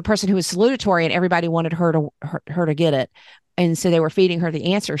the person who was salutatory, and everybody wanted her to get it, and so they were feeding her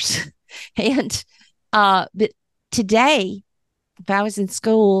the answers. And but today, if I was in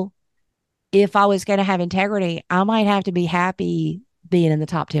school, if I was going to have integrity, I might have to be happy being in the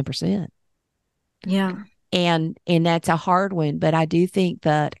top 10%. Yeah. And that's a hard one, but I do think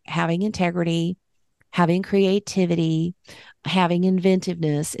that having integrity, having creativity, having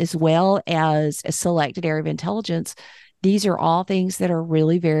inventiveness, as well as a selected area of intelligence, these are all things that are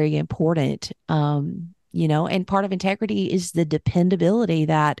really very important. And part of integrity is the dependability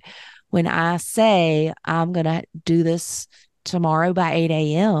that when I say I'm going to do this tomorrow by 8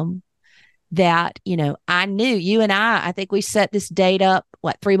 a.m., that, I knew you and I think we set this date up,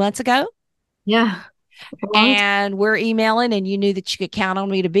 3 months ago? Yeah. And we're emailing, and you knew that you could count on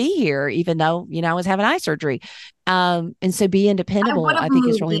me to be here, even though, I was having eye surgery. And so being dependable, I think,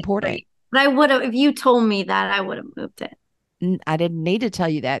 is really important. But I would have, if you told me that, I would have moved it. I didn't need to tell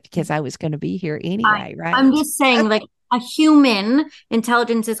you that because I was going to be here anyway, right? I'm just saying, like, a human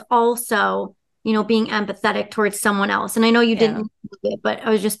intelligence is also, being empathetic towards someone else. And I know you didn't do it, but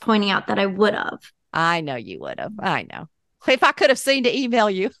I was just pointing out that I would have. I know you would have. I know. If I could have seen to email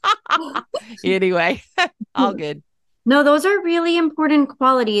you. Anyway, all good. No, those are really important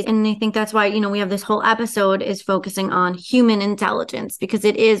qualities. And I think that's why, we have this whole episode is focusing on human intelligence, because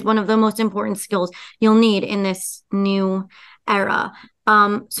it is one of the most important skills you'll need in this new era.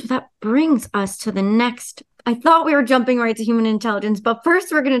 So that brings us to the next. I thought we were jumping right to human intelligence, but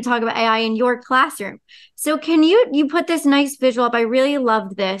first we're going to talk about AI in your classroom. So can you put this nice visual up? I really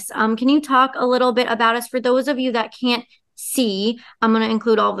loved this. Can you talk a little bit about us for those of you that can't see? I'm going to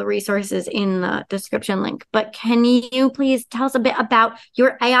include all the resources in the description link, but can you please tell us a bit about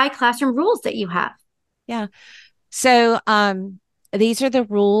your AI classroom rules that you have? Yeah. So, these are the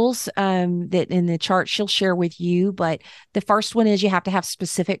rules that in the chart she'll share with you. But the first one is you have to have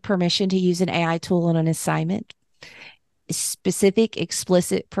specific permission to use an AI tool on an assignment. Specific,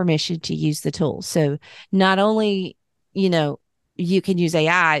 explicit permission to use the tool. So not only, you can use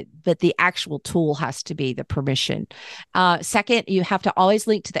AI, but the actual tool has to be the permission. Second, you have to always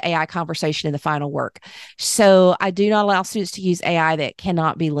link to the AI conversation in the final work. So I do not allow students to use AI that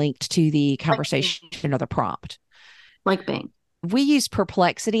cannot be linked to the conversation or the prompt. Like Bing. We use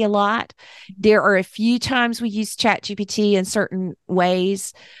Perplexity a lot. There are a few times we use ChatGPT in certain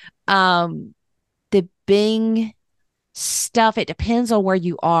ways. The Bing stuff, it depends on where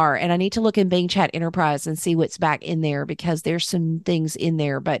you are. And I need to look in Bing Chat Enterprise and see what's back in there, because there's some things in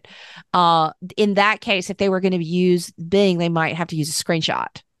there. But in that case, if they were going to use Bing, they might have to use a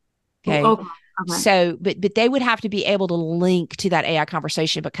screenshot. Okay. Okay. So, but they would have to be able to link to that AI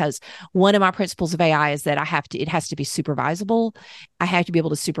conversation, because one of my principles of AI is that it has to be supervisable. I have to be able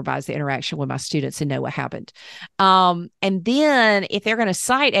to supervise the interaction with my students and know what happened. And then if they're going to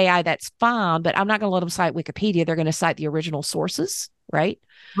cite AI, that's fine, but I'm not going to let them cite Wikipedia. They're going to cite the original sources, right?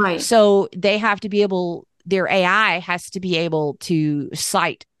 Right. So they have to be able, their AI has to be able to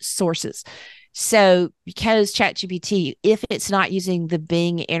cite sources. So because ChatGPT, if it's not using the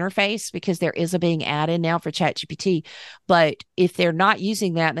Bing interface, because there is a Bing add-in now for ChatGPT, but if they're not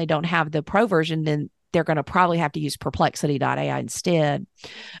using that and they don't have the pro version, then they're going to probably have to use perplexity.ai instead.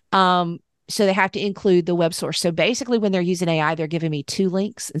 So they have to include the web source. So basically when they're using AI, they're giving me 2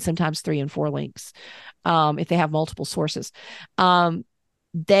 links and sometimes 3 and 4 links if they have multiple sources.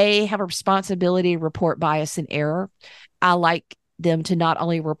 They have a responsibility to report bias and error. I like them to not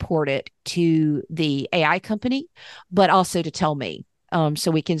only report it to the AI company, but also to tell me. So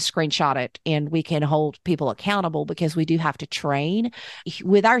we can screenshot it and we can hold people accountable, because we do have to train.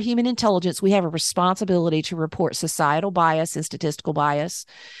 With our human intelligence, we have a responsibility to report societal bias and statistical bias,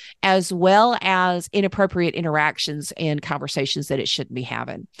 as well as inappropriate interactions and conversations that it shouldn't be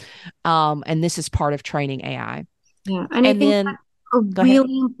having. And this is part of training AI. Yeah. And I think then, a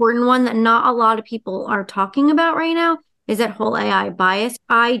really important one that not a lot of people are talking about right now is that whole AI bias.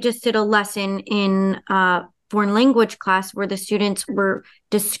 I just did a lesson in foreign language class where the students were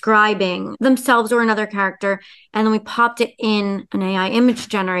describing themselves or another character, and then we popped it in an AI image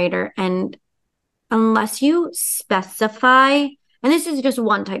generator. And unless you specify, and this is just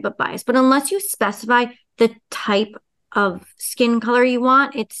one type of bias, but unless you specify the type of skin color you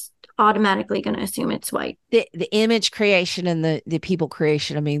want, it's automatically going to assume it's white. The image creation and the people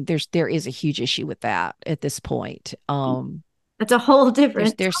creation, I mean, there is a huge issue with that at this point. It's a whole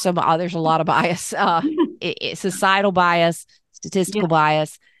different. There's a lot of bias, societal bias, statistical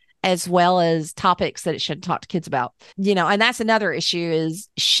bias, as well as topics that it shouldn't talk to kids about. And that's another issue is,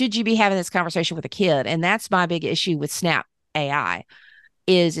 should you be having this conversation with a kid? And that's my big issue with Snap AI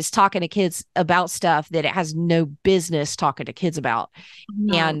is talking to kids about stuff that it has no business talking to kids about.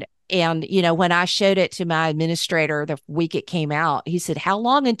 No. And when I showed it to my administrator the week it came out, he said, "How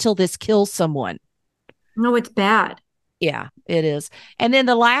long until this kills someone?" No, it's bad. Yeah, it is. And then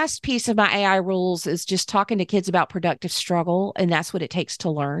the last piece of my AI rules is just talking to kids about productive struggle. And that's what it takes to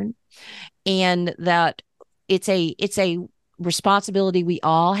learn. And that it's a responsibility we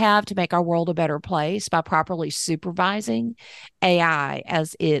all have to make our world a better place by properly supervising AI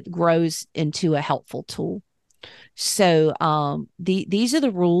as it grows into a helpful tool. So these are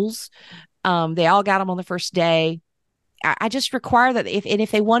the rules. They all got them on the first day. I just require that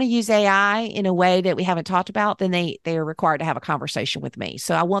if they want to use AI in a way that we haven't talked about, then they are required to have a conversation with me.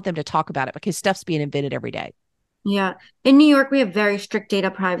 So I want them to talk about it because stuff's being invented every day. Yeah. In New York, we have very strict data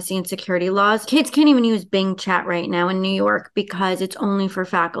privacy and security laws. Kids can't even use Bing Chat right now in New York because it's only for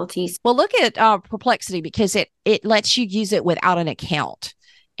faculty. Well, look at Perplexity because it lets you use it without an account.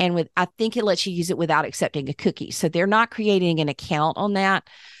 And I think it lets you use it without accepting a cookie. So they're not creating an account on that.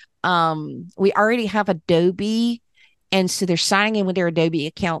 We already have Adobe. And so they're signing in with their Adobe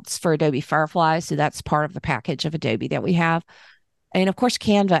accounts for Adobe Firefly. So that's part of the package of Adobe that we have. And of course,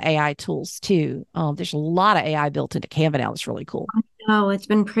 Canva AI tools too. There's a lot of AI built into Canva now. It's really cool. Oh, it's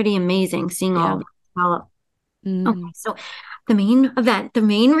been pretty amazing seeing all that develop. Okay, so the main event, the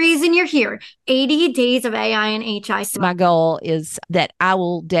main reason you're here, 80 days of AI and HI. My goal is that I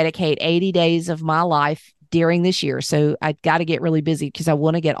will dedicate 80 days of my life during this year. So I got to get really busy because I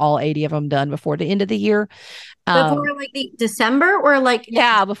want to get all 80 of them done before the end of the year. Before the December or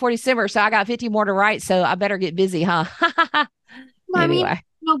before December. So I got 50 more to write. So I better get busy, huh? Anyway.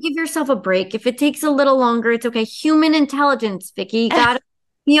 Give yourself a break. If it takes a little longer, it's okay. Human intelligence, Vicki. You got to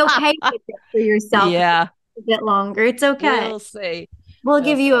be okay with it for yourself. Yeah. A bit longer. It's okay. We'll see. We'll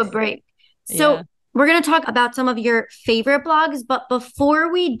give you a break. So we're going to talk about some of your favorite blogs. But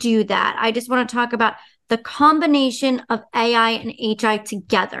before we do that, I just want to talk about the combination of AI and HI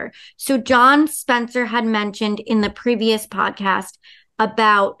together. So John Spencer had mentioned in the previous podcast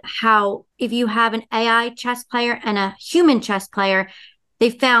about how if you have an AI chess player and a human chess player, they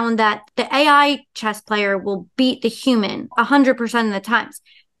found that the AI chess player will beat the human 100% of the times.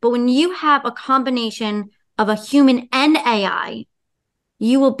 But when you have a combination of a human and AI,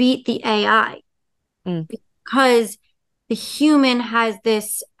 you will beat the AI because the human has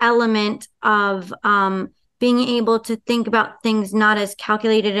this element of being able to think about things not as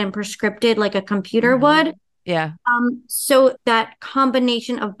calculated and prescripted like a computer would. Yeah. So that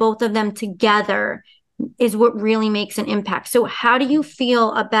combination of both of them together is what really makes an impact. So how do you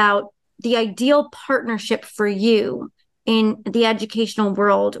feel about the ideal partnership for you in the educational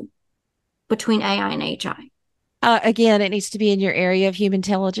world between AI and HI? Again, it needs to be in your area of human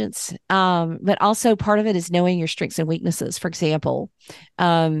intelligence. But also part of it is knowing your strengths and weaknesses. For example,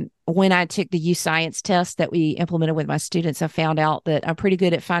 when I took the U Science test that we implemented with my students, I found out that I'm pretty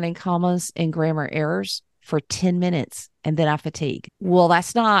good at finding commas and grammar errors for 10 minutes, and then I fatigue. Well,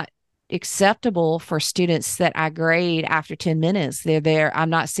 that's not acceptable for students that I grade after 10 minutes. They're there. I'm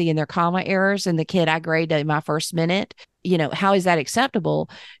not seeing their comma errors, and the kid I grade in my first minute. How is that acceptable?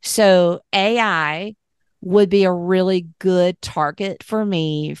 So AI would be a really good target for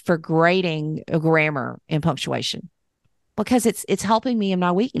me for grading a grammar and punctuation because it's helping me in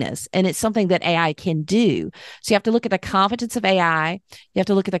my weakness, and it's something that AI can do. So you have to look at the competence of AI. You have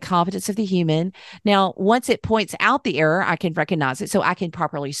to look at the competence of the human. Now, once it points out the error, I can recognize it, so I can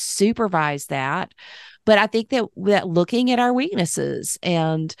properly supervise that. But I think that looking at our weaknesses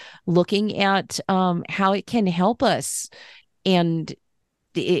and looking at how it can help us and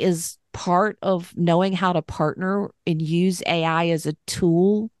is part of knowing how to partner and use AI as a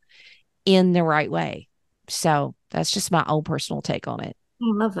tool in the right way. So that's just my own personal take on it. I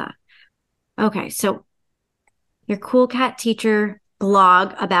love that. Okay. So your Cool Cat Teacher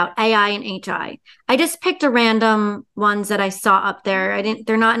blog about AI and HI. I just picked a random ones that I saw up there.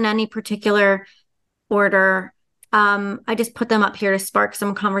 They're not in any particular order. I just put them up here to spark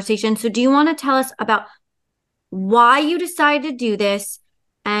some conversation. So do you want to tell us about why you decided to do this,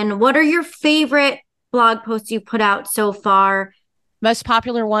 and what are your favorite blog posts you've put out so far? Most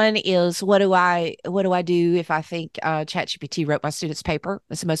popular one is what do I do if I think ChatGPT wrote my student's paper?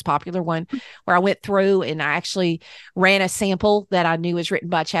 That's the most popular one, where I went through and I actually ran a sample that I knew was written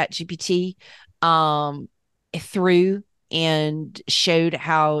by ChatGPT through and showed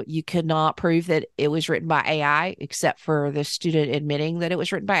how you could not prove that it was written by AI except for the student admitting that it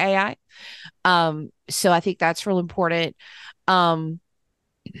was written by AI. So I think that's real important. Um,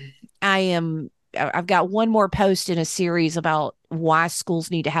 I've got one more post in a series about why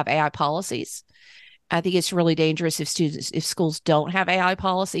schools need to have AI policies. I think it's really dangerous if schools don't have AI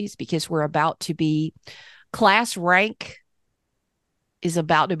policies, because class rank is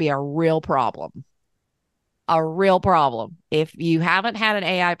about to be a real problem. A real problem. If you haven't had an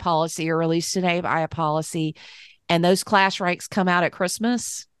AI policy or released an AI policy, and those class ranks come out at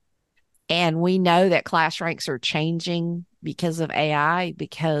Christmas, and we know that class ranks are changing because of AI,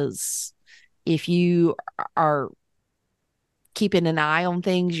 because if you are keeping an eye on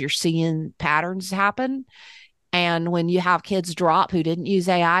things, you're seeing patterns happen. And when you have kids drop who didn't use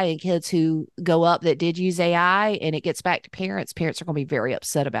AI and kids who go up that did use AI, and it gets back to parents are going to be very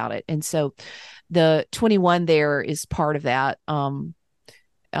upset about it. And so the 21 there is part of that,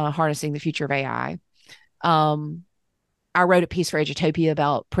 harnessing the future of AI. I wrote a piece for Edutopia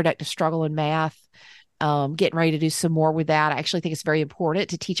about productive struggle in math. Getting ready to do some more with that. I actually think it's very important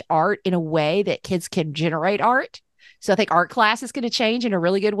to teach art in a way that kids can generate art. So I think art class is going to change in a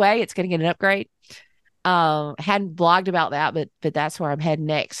really good way. It's going to get an upgrade. Hadn't blogged about that, but that's where I'm heading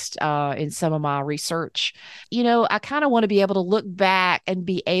next in some of my research. I kind of want to be able to look back and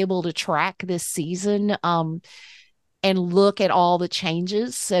be able to track this season and look at all the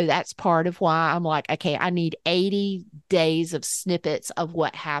changes. So that's part of why I'm like, okay, I need 80 days of snippets of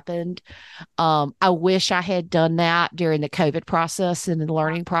what happened. I wish I had done that during the COVID process and the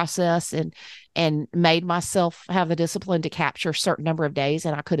learning process, and made myself have the discipline to capture a certain number of days,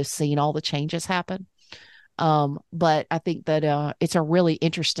 and I could have seen all the changes happen. But I think that it's a really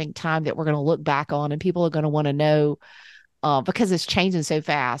interesting time that we're going to look back on, and people are going to want to know because it's changing so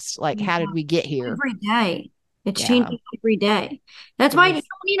fast. Like, how did we get here? Every day. It's changing every day. That's why you don't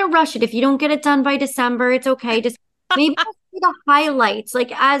need to rush it. If you don't get it done by December, it's okay. Just maybe the highlights,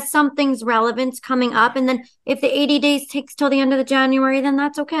 like as something's relevance coming up. And then if the 80 days takes till the end of the January, then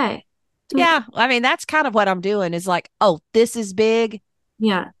that's okay. Yeah. I mean, that's kind of what I'm doing is like, oh, this is big.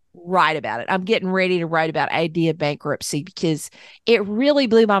 Yeah. Write about it. I'm getting ready to write about idea bankruptcy, because it really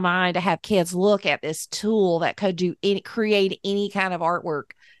blew my mind to have kids look at this tool that could create any kind of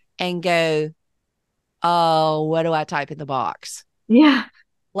artwork and go, oh, what do I type in the box? Yeah.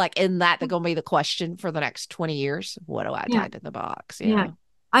 Like, isn't that going to be the question for the next 20 years? What do I type in the box? Yeah.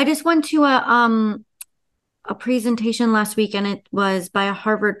 I just went to a presentation last week, and it was by a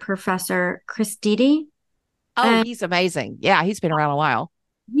Harvard professor, Chris Dede. Oh, he's amazing. Yeah, he's been around a while.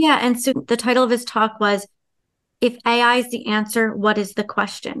 Yeah. And so the title of his talk was, if AI is the answer, what is the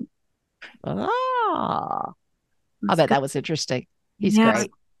question? I bet that was interesting. He's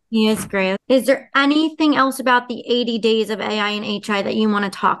great. He is great. Is there anything else about the 80 days of AI and HI that you want to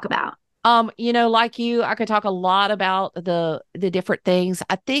talk about? Like you, I could talk a lot about the different things.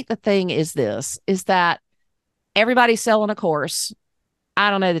 I think the thing is that everybody's selling a course. I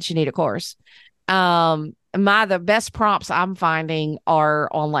don't know that you need a course. The best prompts I'm finding are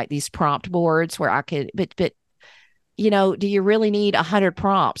on like these prompt boards where I could, but do you really need 100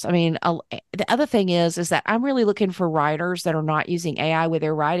 prompts? I mean, the other thing is that I'm really looking for writers that are not using AI with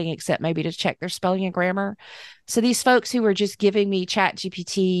their writing, except maybe to check their spelling and grammar. So these folks who are just giving me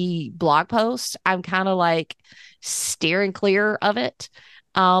ChatGPT blog posts, I'm kind of like steering clear of it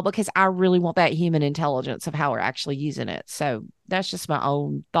because I really want that human intelligence of how we're actually using it. So that's just my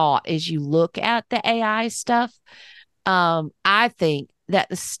own thought as you look at the AI stuff. I think that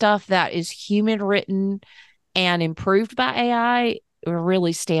the stuff that is human written and improved by AI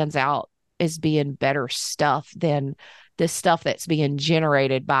really stands out as being better stuff than the stuff that's being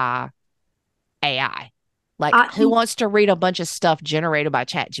generated by AI. Like, who wants to read a bunch of stuff generated by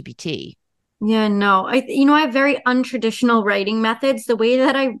ChatGPT? Yeah, no. I have very untraditional writing methods. The way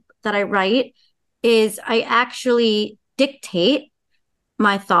that I write is I actually dictate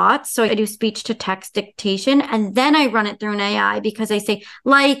my thoughts. So I do speech to text dictation, and then I run it through an AI because I say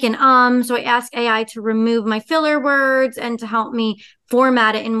and so I ask AI to remove my filler words and to help me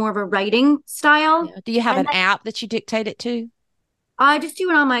format it in more of a writing style. Yeah. Do you have an app that you dictate it to? I just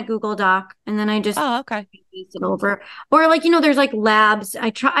do it on my Google Doc, and then I just paste it over. Or there's like labs. I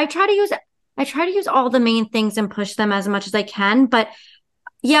try to use all the main things and push them as much as I can, but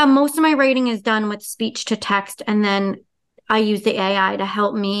Yeah, most of my writing is done with speech to text, and then I use the AI to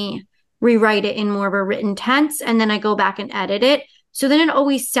help me rewrite it in more of a written tense, and then I go back and edit it. So then it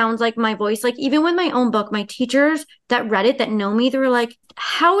always sounds like my voice. Like even with my own book, my teachers that read it, that know me, they were like,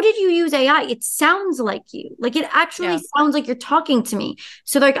 "How did you use AI? It sounds like you. Like it actually sounds like you're talking to me."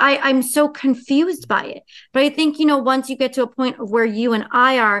 So like I'm so confused by it. But I think, once you get to a point of where you and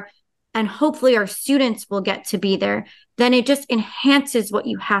I are, and hopefully our students will get to be there, then it just enhances what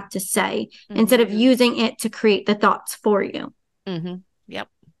you have to say instead of using it to create the thoughts for you. Yep.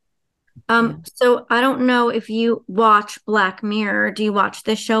 So I don't know if you watch Black Mirror. Do you watch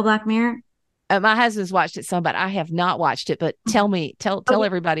this show, Black Mirror? My husband's watched it some, but I have not watched it. But tell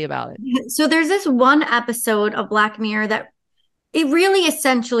everybody about it. So there's this one episode of Black Mirror that it really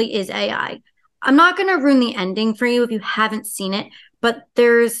essentially is AI. I'm not going to ruin the ending for you if you haven't seen it, but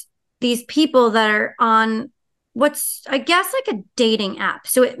there's these people that are on what's, I guess, like a dating app.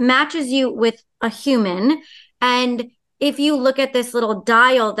 So it matches you with a human. And if you look at this little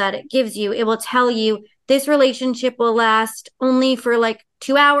dial that it gives you, it will tell you this relationship will last only for like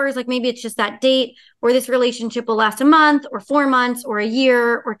 2 hours. Like maybe it's just that date, or this relationship will last a month or 4 months or a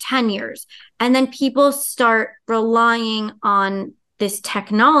year or 10 years. And then people start relying on this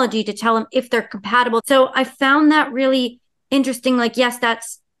technology to tell them if they're compatible. So I found that really interesting. Like, yes,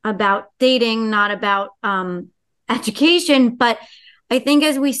 that's about dating, not about education. But I think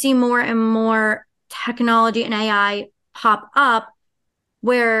as we see more and more technology and AI pop up,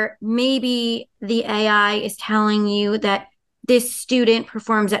 where maybe the AI is telling you that this student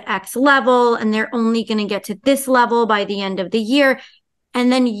performs at X level and they're only going to get to this level by the end of the year.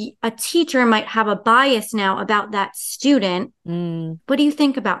 And then a teacher might have a bias now about that student. What do you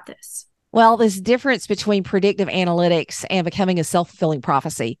think about this? Well, there's a difference between predictive analytics and becoming a self-fulfilling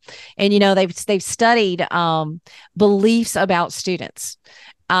prophecy. And, they've studied beliefs about students.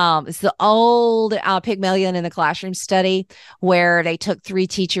 It's the old Pygmalion in the classroom study where they took 3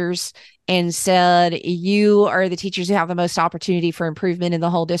 teachers and said, you are the teachers who have the most opportunity for improvement in the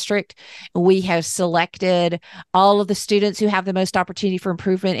whole district. We have selected all of the students who have the most opportunity for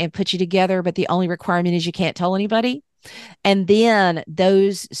improvement and put you together, but the only requirement is you can't tell anybody. And then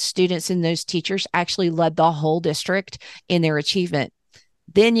those students and those teachers actually led the whole district in their achievement.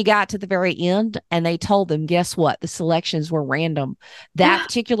 Then you got to the very end and they told them, guess what? The selections were random. That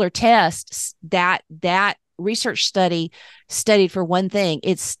particular test, that research study studied for one thing.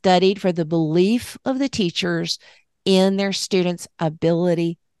 It studied for the belief of the teachers in their students'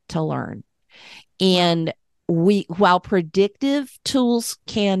 ability to learn. And while predictive tools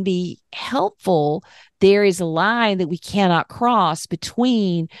can be helpful, there is a line that we cannot cross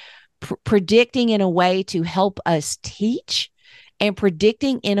between predicting in a way to help us teach and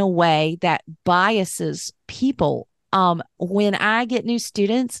predicting in a way that biases people. When I get new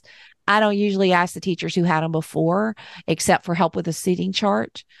students, I don't usually ask the teachers who had them before, except for help with a seating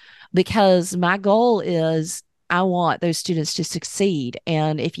chart, because my goal is I want those students to succeed.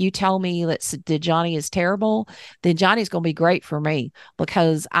 And if you tell me that Johnny is terrible, then Johnny's going to be great for me,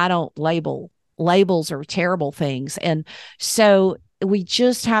 because I don't label. Labels are terrible things. And so we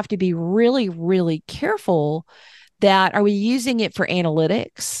just have to be really, really careful that are we using it for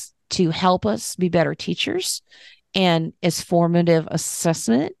analytics to help us be better teachers and as formative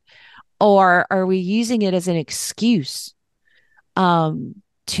assessment, or are we using it as an excuse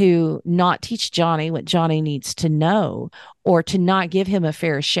to not teach Johnny what Johnny needs to know, or to not give him a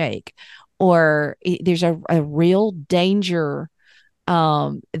fair shake, or there's a real danger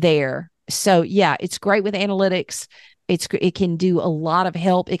there. So yeah, it's great with analytics. It can do a lot of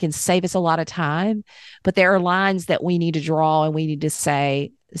help. It can save us a lot of time, but there are lines that we need to draw, and we need to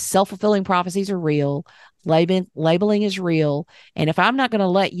say self-fulfilling prophecies are real. Labeling is real. And if I'm not going to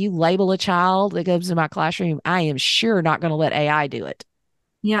let you label a child that comes in my classroom, I am sure not going to let AI do it.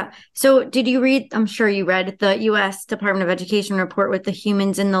 Yeah. So did you read, I'm sure you read the U.S. Department of Education report with the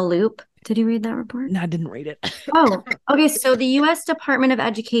humans in the loop. Did you read that report? No, I didn't read it. Oh, okay. So the U.S. Department of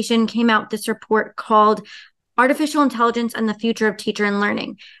Education came out with this report called Artificial Intelligence and the Future of Teacher and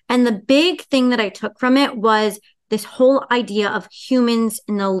Learning. And the big thing that I took from it was this whole idea of humans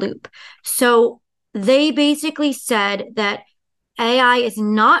in the loop. So they basically said that AI is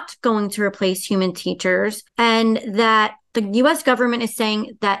not going to replace human teachers, and that the US government is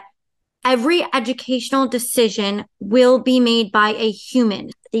saying that every educational decision will be made by a human.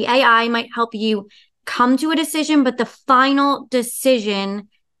 The AI might help you come to a decision, but the final decision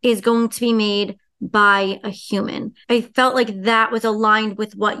is going to be made by a human. I felt like that was aligned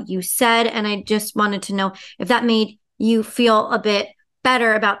with what you said, and I just wanted to know if that made you feel a bit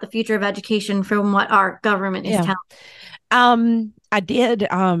better about the future of education from what our government is telling. I did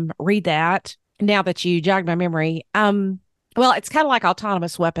read that now that you jogged my memory. Well, it's kind of like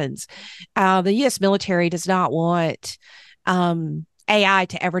autonomous weapons. The U.S. military does not want AI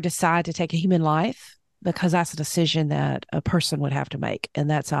to ever decide to take a human life because that's a decision that a person would have to make. And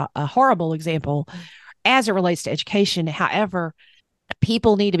that's a horrible example as it relates to education. However,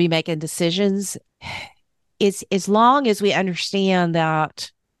 people need to be making decisions. It's as long as we understand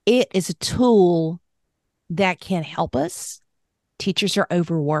that it is a tool that can help us. Teachers are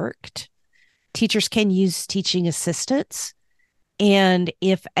overworked. Teachers can use teaching assistants. And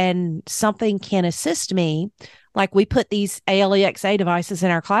if something can assist me, like we put these ALEXA devices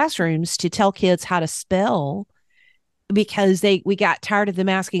in our classrooms to tell kids how to spell because we got tired of them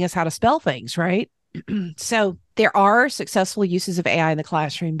asking us how to spell things, right? So there are successful uses of AI in the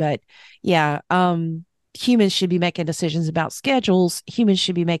classroom, but yeah, humans should be making decisions about schedules. Humans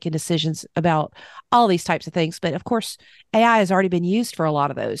should be making decisions about all these types of things. But of course, AI has already been used for a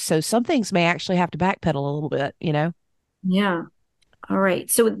lot of those. So some things may actually have to backpedal a little bit, Yeah. All right.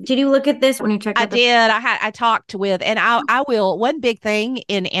 So did you look at this when you checked out? I did. I talked with, and I will, one big thing,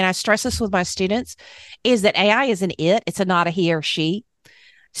 and I stress this with my students, is that AI is an it. It's not a he or she.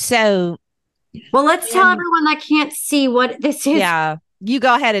 So well, let's tell everyone that can't see what this is. Yeah, you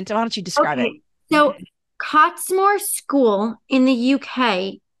go ahead and why don't you describe it? So Cottesmore School in the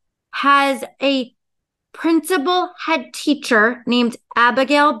UK has a principal head teacher named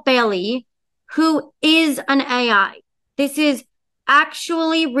Abigail Bailey, who is an AI. This is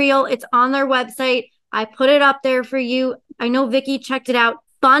actually real. It's on their website. I put it up there for you. I know Vicki checked it out.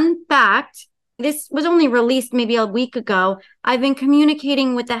 Fun fact, this was only released maybe a week ago. I've been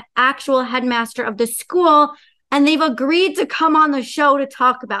communicating with the actual headmaster of the school, and they've agreed to come on the show to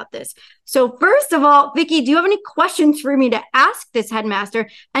talk about this. So first of all, Vicki, do you have any questions for me to ask this headmaster?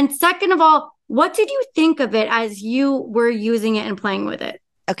 And second of all, what did you think of it as you were using it and playing with it?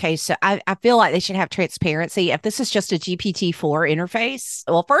 Okay, so I feel like they should have transparency. If this is just a GPT-4 interface,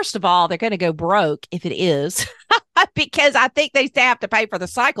 well, first of all, they're going to go broke if it is, because I think they have to pay for the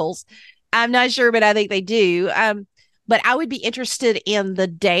cycles. I'm not sure, but I think they do. But I would be interested in the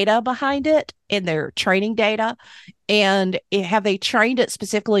data behind it, in their training data. And have they trained it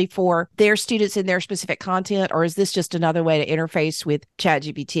specifically for their students in their specific content, or is this just another way to interface with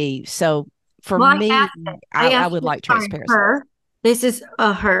ChatGPT? So for me, I would like transparency. This is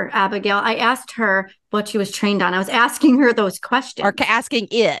her, Abigail. I asked her what she was trained on. I was asking her those questions. Or asking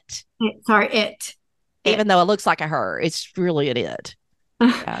it. It. Even though it looks like a her, it's really an it.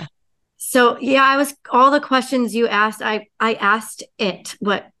 Yeah. So yeah, all the questions you asked, I asked it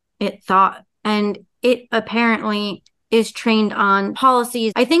what it thought. And it apparently is trained on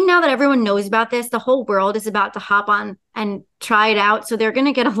policies. I think now that everyone knows about this, the whole world is about to hop on and try it out. So they're going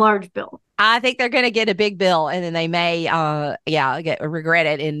to get a large bill. I think they're going to get a big bill, and then they may, regret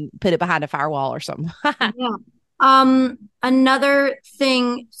it and put it behind a firewall or something. Yeah. Another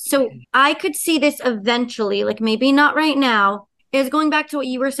thing. So I could see this eventually, like maybe not right now, is going back to what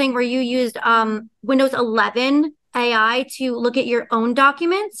you were saying, where you used Windows 11 AI to look at your own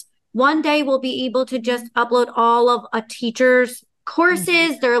documents. One day we'll be able to just upload all of a teacher's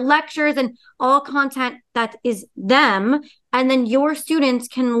courses, their lectures, and all content that is them. And then your students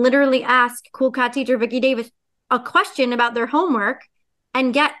can literally ask Cool Cat teacher Vicki Davis a question about their homework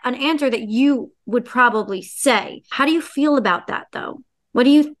and get an answer that you would probably say. How do you feel about that, though? What do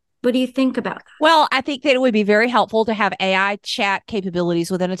you think about that? Well, I think that it would be very helpful to have AI chat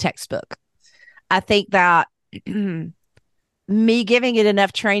capabilities within a textbook. I think that me giving it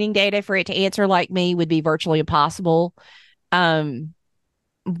enough training data for it to answer like me would be virtually impossible.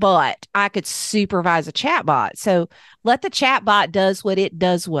 But I could supervise a chatbot. So let the chatbot does what it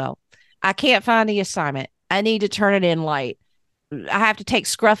does well. I can't find the assignment. I need to turn it in late. I have to take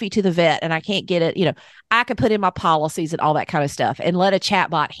Scruffy to the vet and I can't get it. I could put in my policies and all that kind of stuff and let a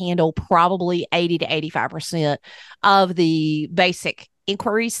chatbot handle probably 80 to 85% of the basic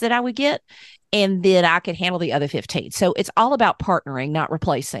inquiries that I would get. And then I could handle the other 15. So it's all about partnering, not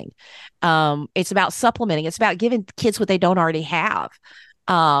replacing. It's about supplementing. It's about giving kids what they don't already have.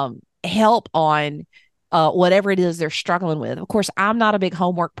 Help on whatever it is they're struggling with. Of course, I'm not a big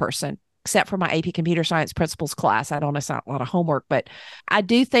homework person, except for my AP Computer Science Principles class. I don't assign a lot of homework, but I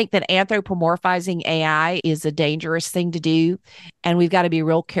do think that anthropomorphizing AI is a dangerous thing to do. And we've got to be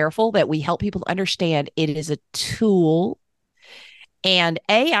real careful that we help people understand it is a tool. And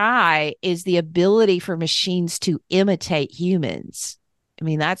AI is the ability for machines to imitate humans. I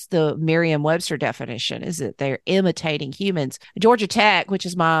mean, that's the Merriam-Webster definition, is that they're imitating humans. Georgia Tech, which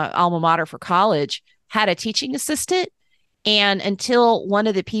is my alma mater for college, had a teaching assistant. And until one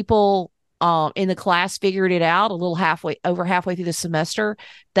of the people in the class figured it out over halfway through the semester.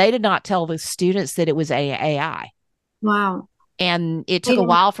 They did not tell the students that it was AI. Wow. And it took a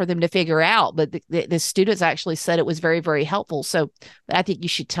while for them to figure out, but the students actually said it was very, very helpful. So I think you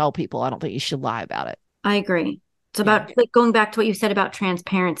should tell people. I don't think you should lie about it. I agree. It's about like going back to what you said about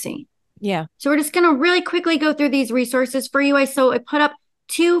transparency. Yeah. So we're just going to really quickly go through these resources for you. I put up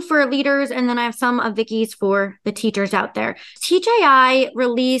 2 for leaders, and then I have some of Vicki's for the teachers out there. Teach AI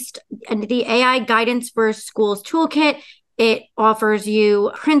released the AI Guidance for Schools Toolkit. It offers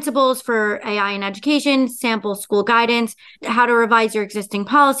you principles for AI in education, sample school guidance, how to revise your existing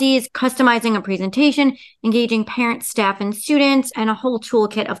policies, customizing a presentation, engaging parents, staff, and students, and a whole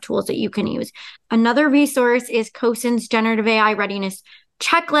toolkit of tools that you can use. Another resource is CoSIN's Generative AI Readiness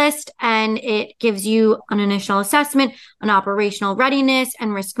Checklist, and it gives you an initial assessment, an operational readiness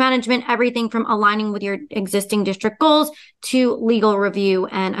and risk management, everything from aligning with your existing district goals to legal review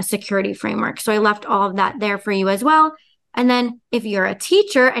and a security framework. So I left all of that there for you as well. And then if you're a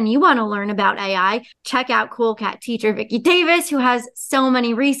teacher and you want to learn about AI, check out Cool Cat teacher Vicki Davis, who has so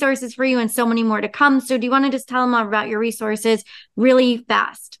many resources for you and so many more to come. So do you want to just tell them about your resources really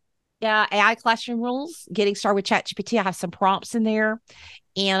fast? Yeah, AI classroom rules, getting started with ChatGPT. I have some prompts in there,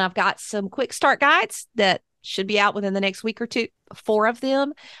 and I've got some quick start guides that should be out within the next week or two. 4 of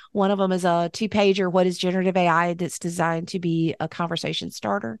them. One of them is a 2-pager. What is generative AI? That's designed to be a conversation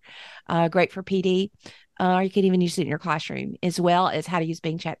starter. Great for PD. Or you can even use it in your classroom, as well as how to use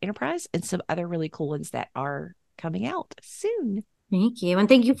Bing Chat Enterprise and some other really cool ones that are coming out soon. Thank you. And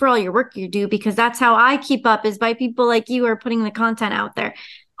thank you for all your work you do, because that's how I keep up, is by people like you who are putting the content out there.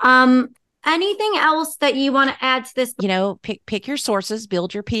 Anything else that you want to add to this? Pick your sources,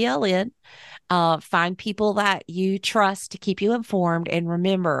 build your PLN, find people that you trust to keep you informed. And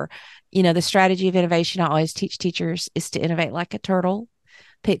remember, the strategy of innovation I always teach teachers is to innovate like a turtle.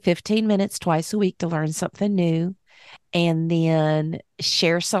 Pick 15 minutes twice a week to learn something new, and then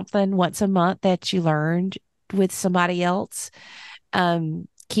share something once a month that you learned with somebody else.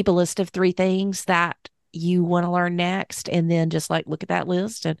 Keep a list of 3 things that you want to learn next, and then just look at that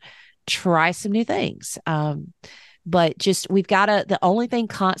list and try some new things. But the only thing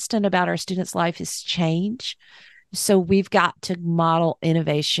constant about our students' life is change. So we've got to model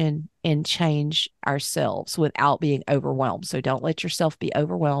innovation and change ourselves without being overwhelmed. So don't let yourself be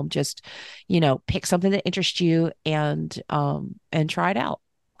overwhelmed. Just, pick something that interests you and try it out.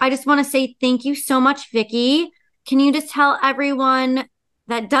 I just want to say thank you so much, Vicki. Can you just tell everyone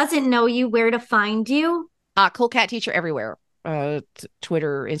that doesn't know you where to find you? Cool Cat Teacher everywhere.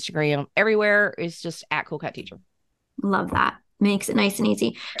 Twitter, Instagram, everywhere is just at Cool Cat Teacher. Love that. Makes it nice and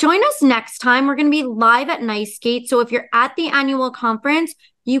easy. Join us next time. We're going to be live at NiceGate. So if you're at the annual conference,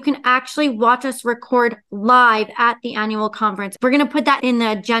 you can actually watch us record live at the annual conference. We're going to put that in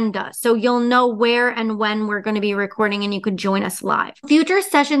the agenda, so you'll know where and when we're going to be recording, and you could join us live. Future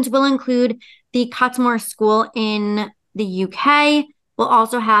sessions will include the Cottesmore School in the UK. We'll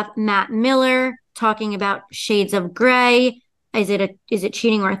also have Matt Miller talking about Shades of Grey. Is it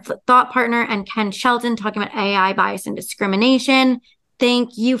cheating or thought partner? And Ken Shelton talking about AI bias and discrimination.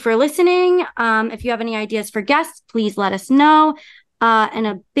 Thank you for listening. If you have any ideas for guests, please let us know. And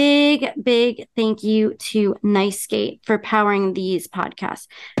a big, big thank you to NiceGate for powering these podcasts.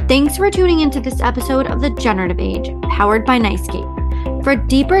 Thanks for tuning into this episode of The Generative Age, powered by NiceGate. For a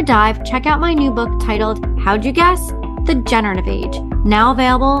deeper dive, check out my new book titled How'd You Guess? The Generative Age, now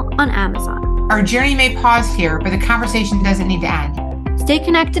available on Amazon. Our journey may pause here, but the conversation doesn't need to end. Stay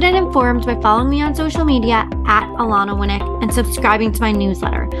connected and informed by following me on social media at Alana Winnick and subscribing to my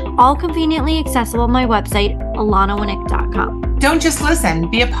newsletter, all conveniently accessible on my website, alanawinnick.com. Don't just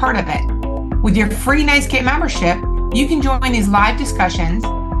listen, be a part of it. With your free NiceGate membership, you can join these live discussions,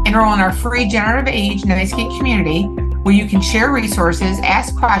 enroll in our free Generative Age NiceGate community, where you can share resources,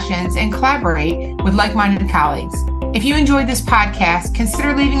 ask questions, and collaborate with like-minded colleagues. If you enjoyed this podcast,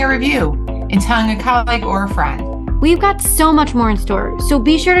 consider leaving a review and telling a colleague or a friend. We've got so much more in store, so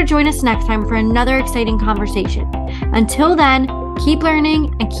be sure to join us next time for another exciting conversation. Until then, keep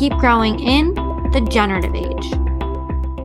learning and keep growing in the generative age.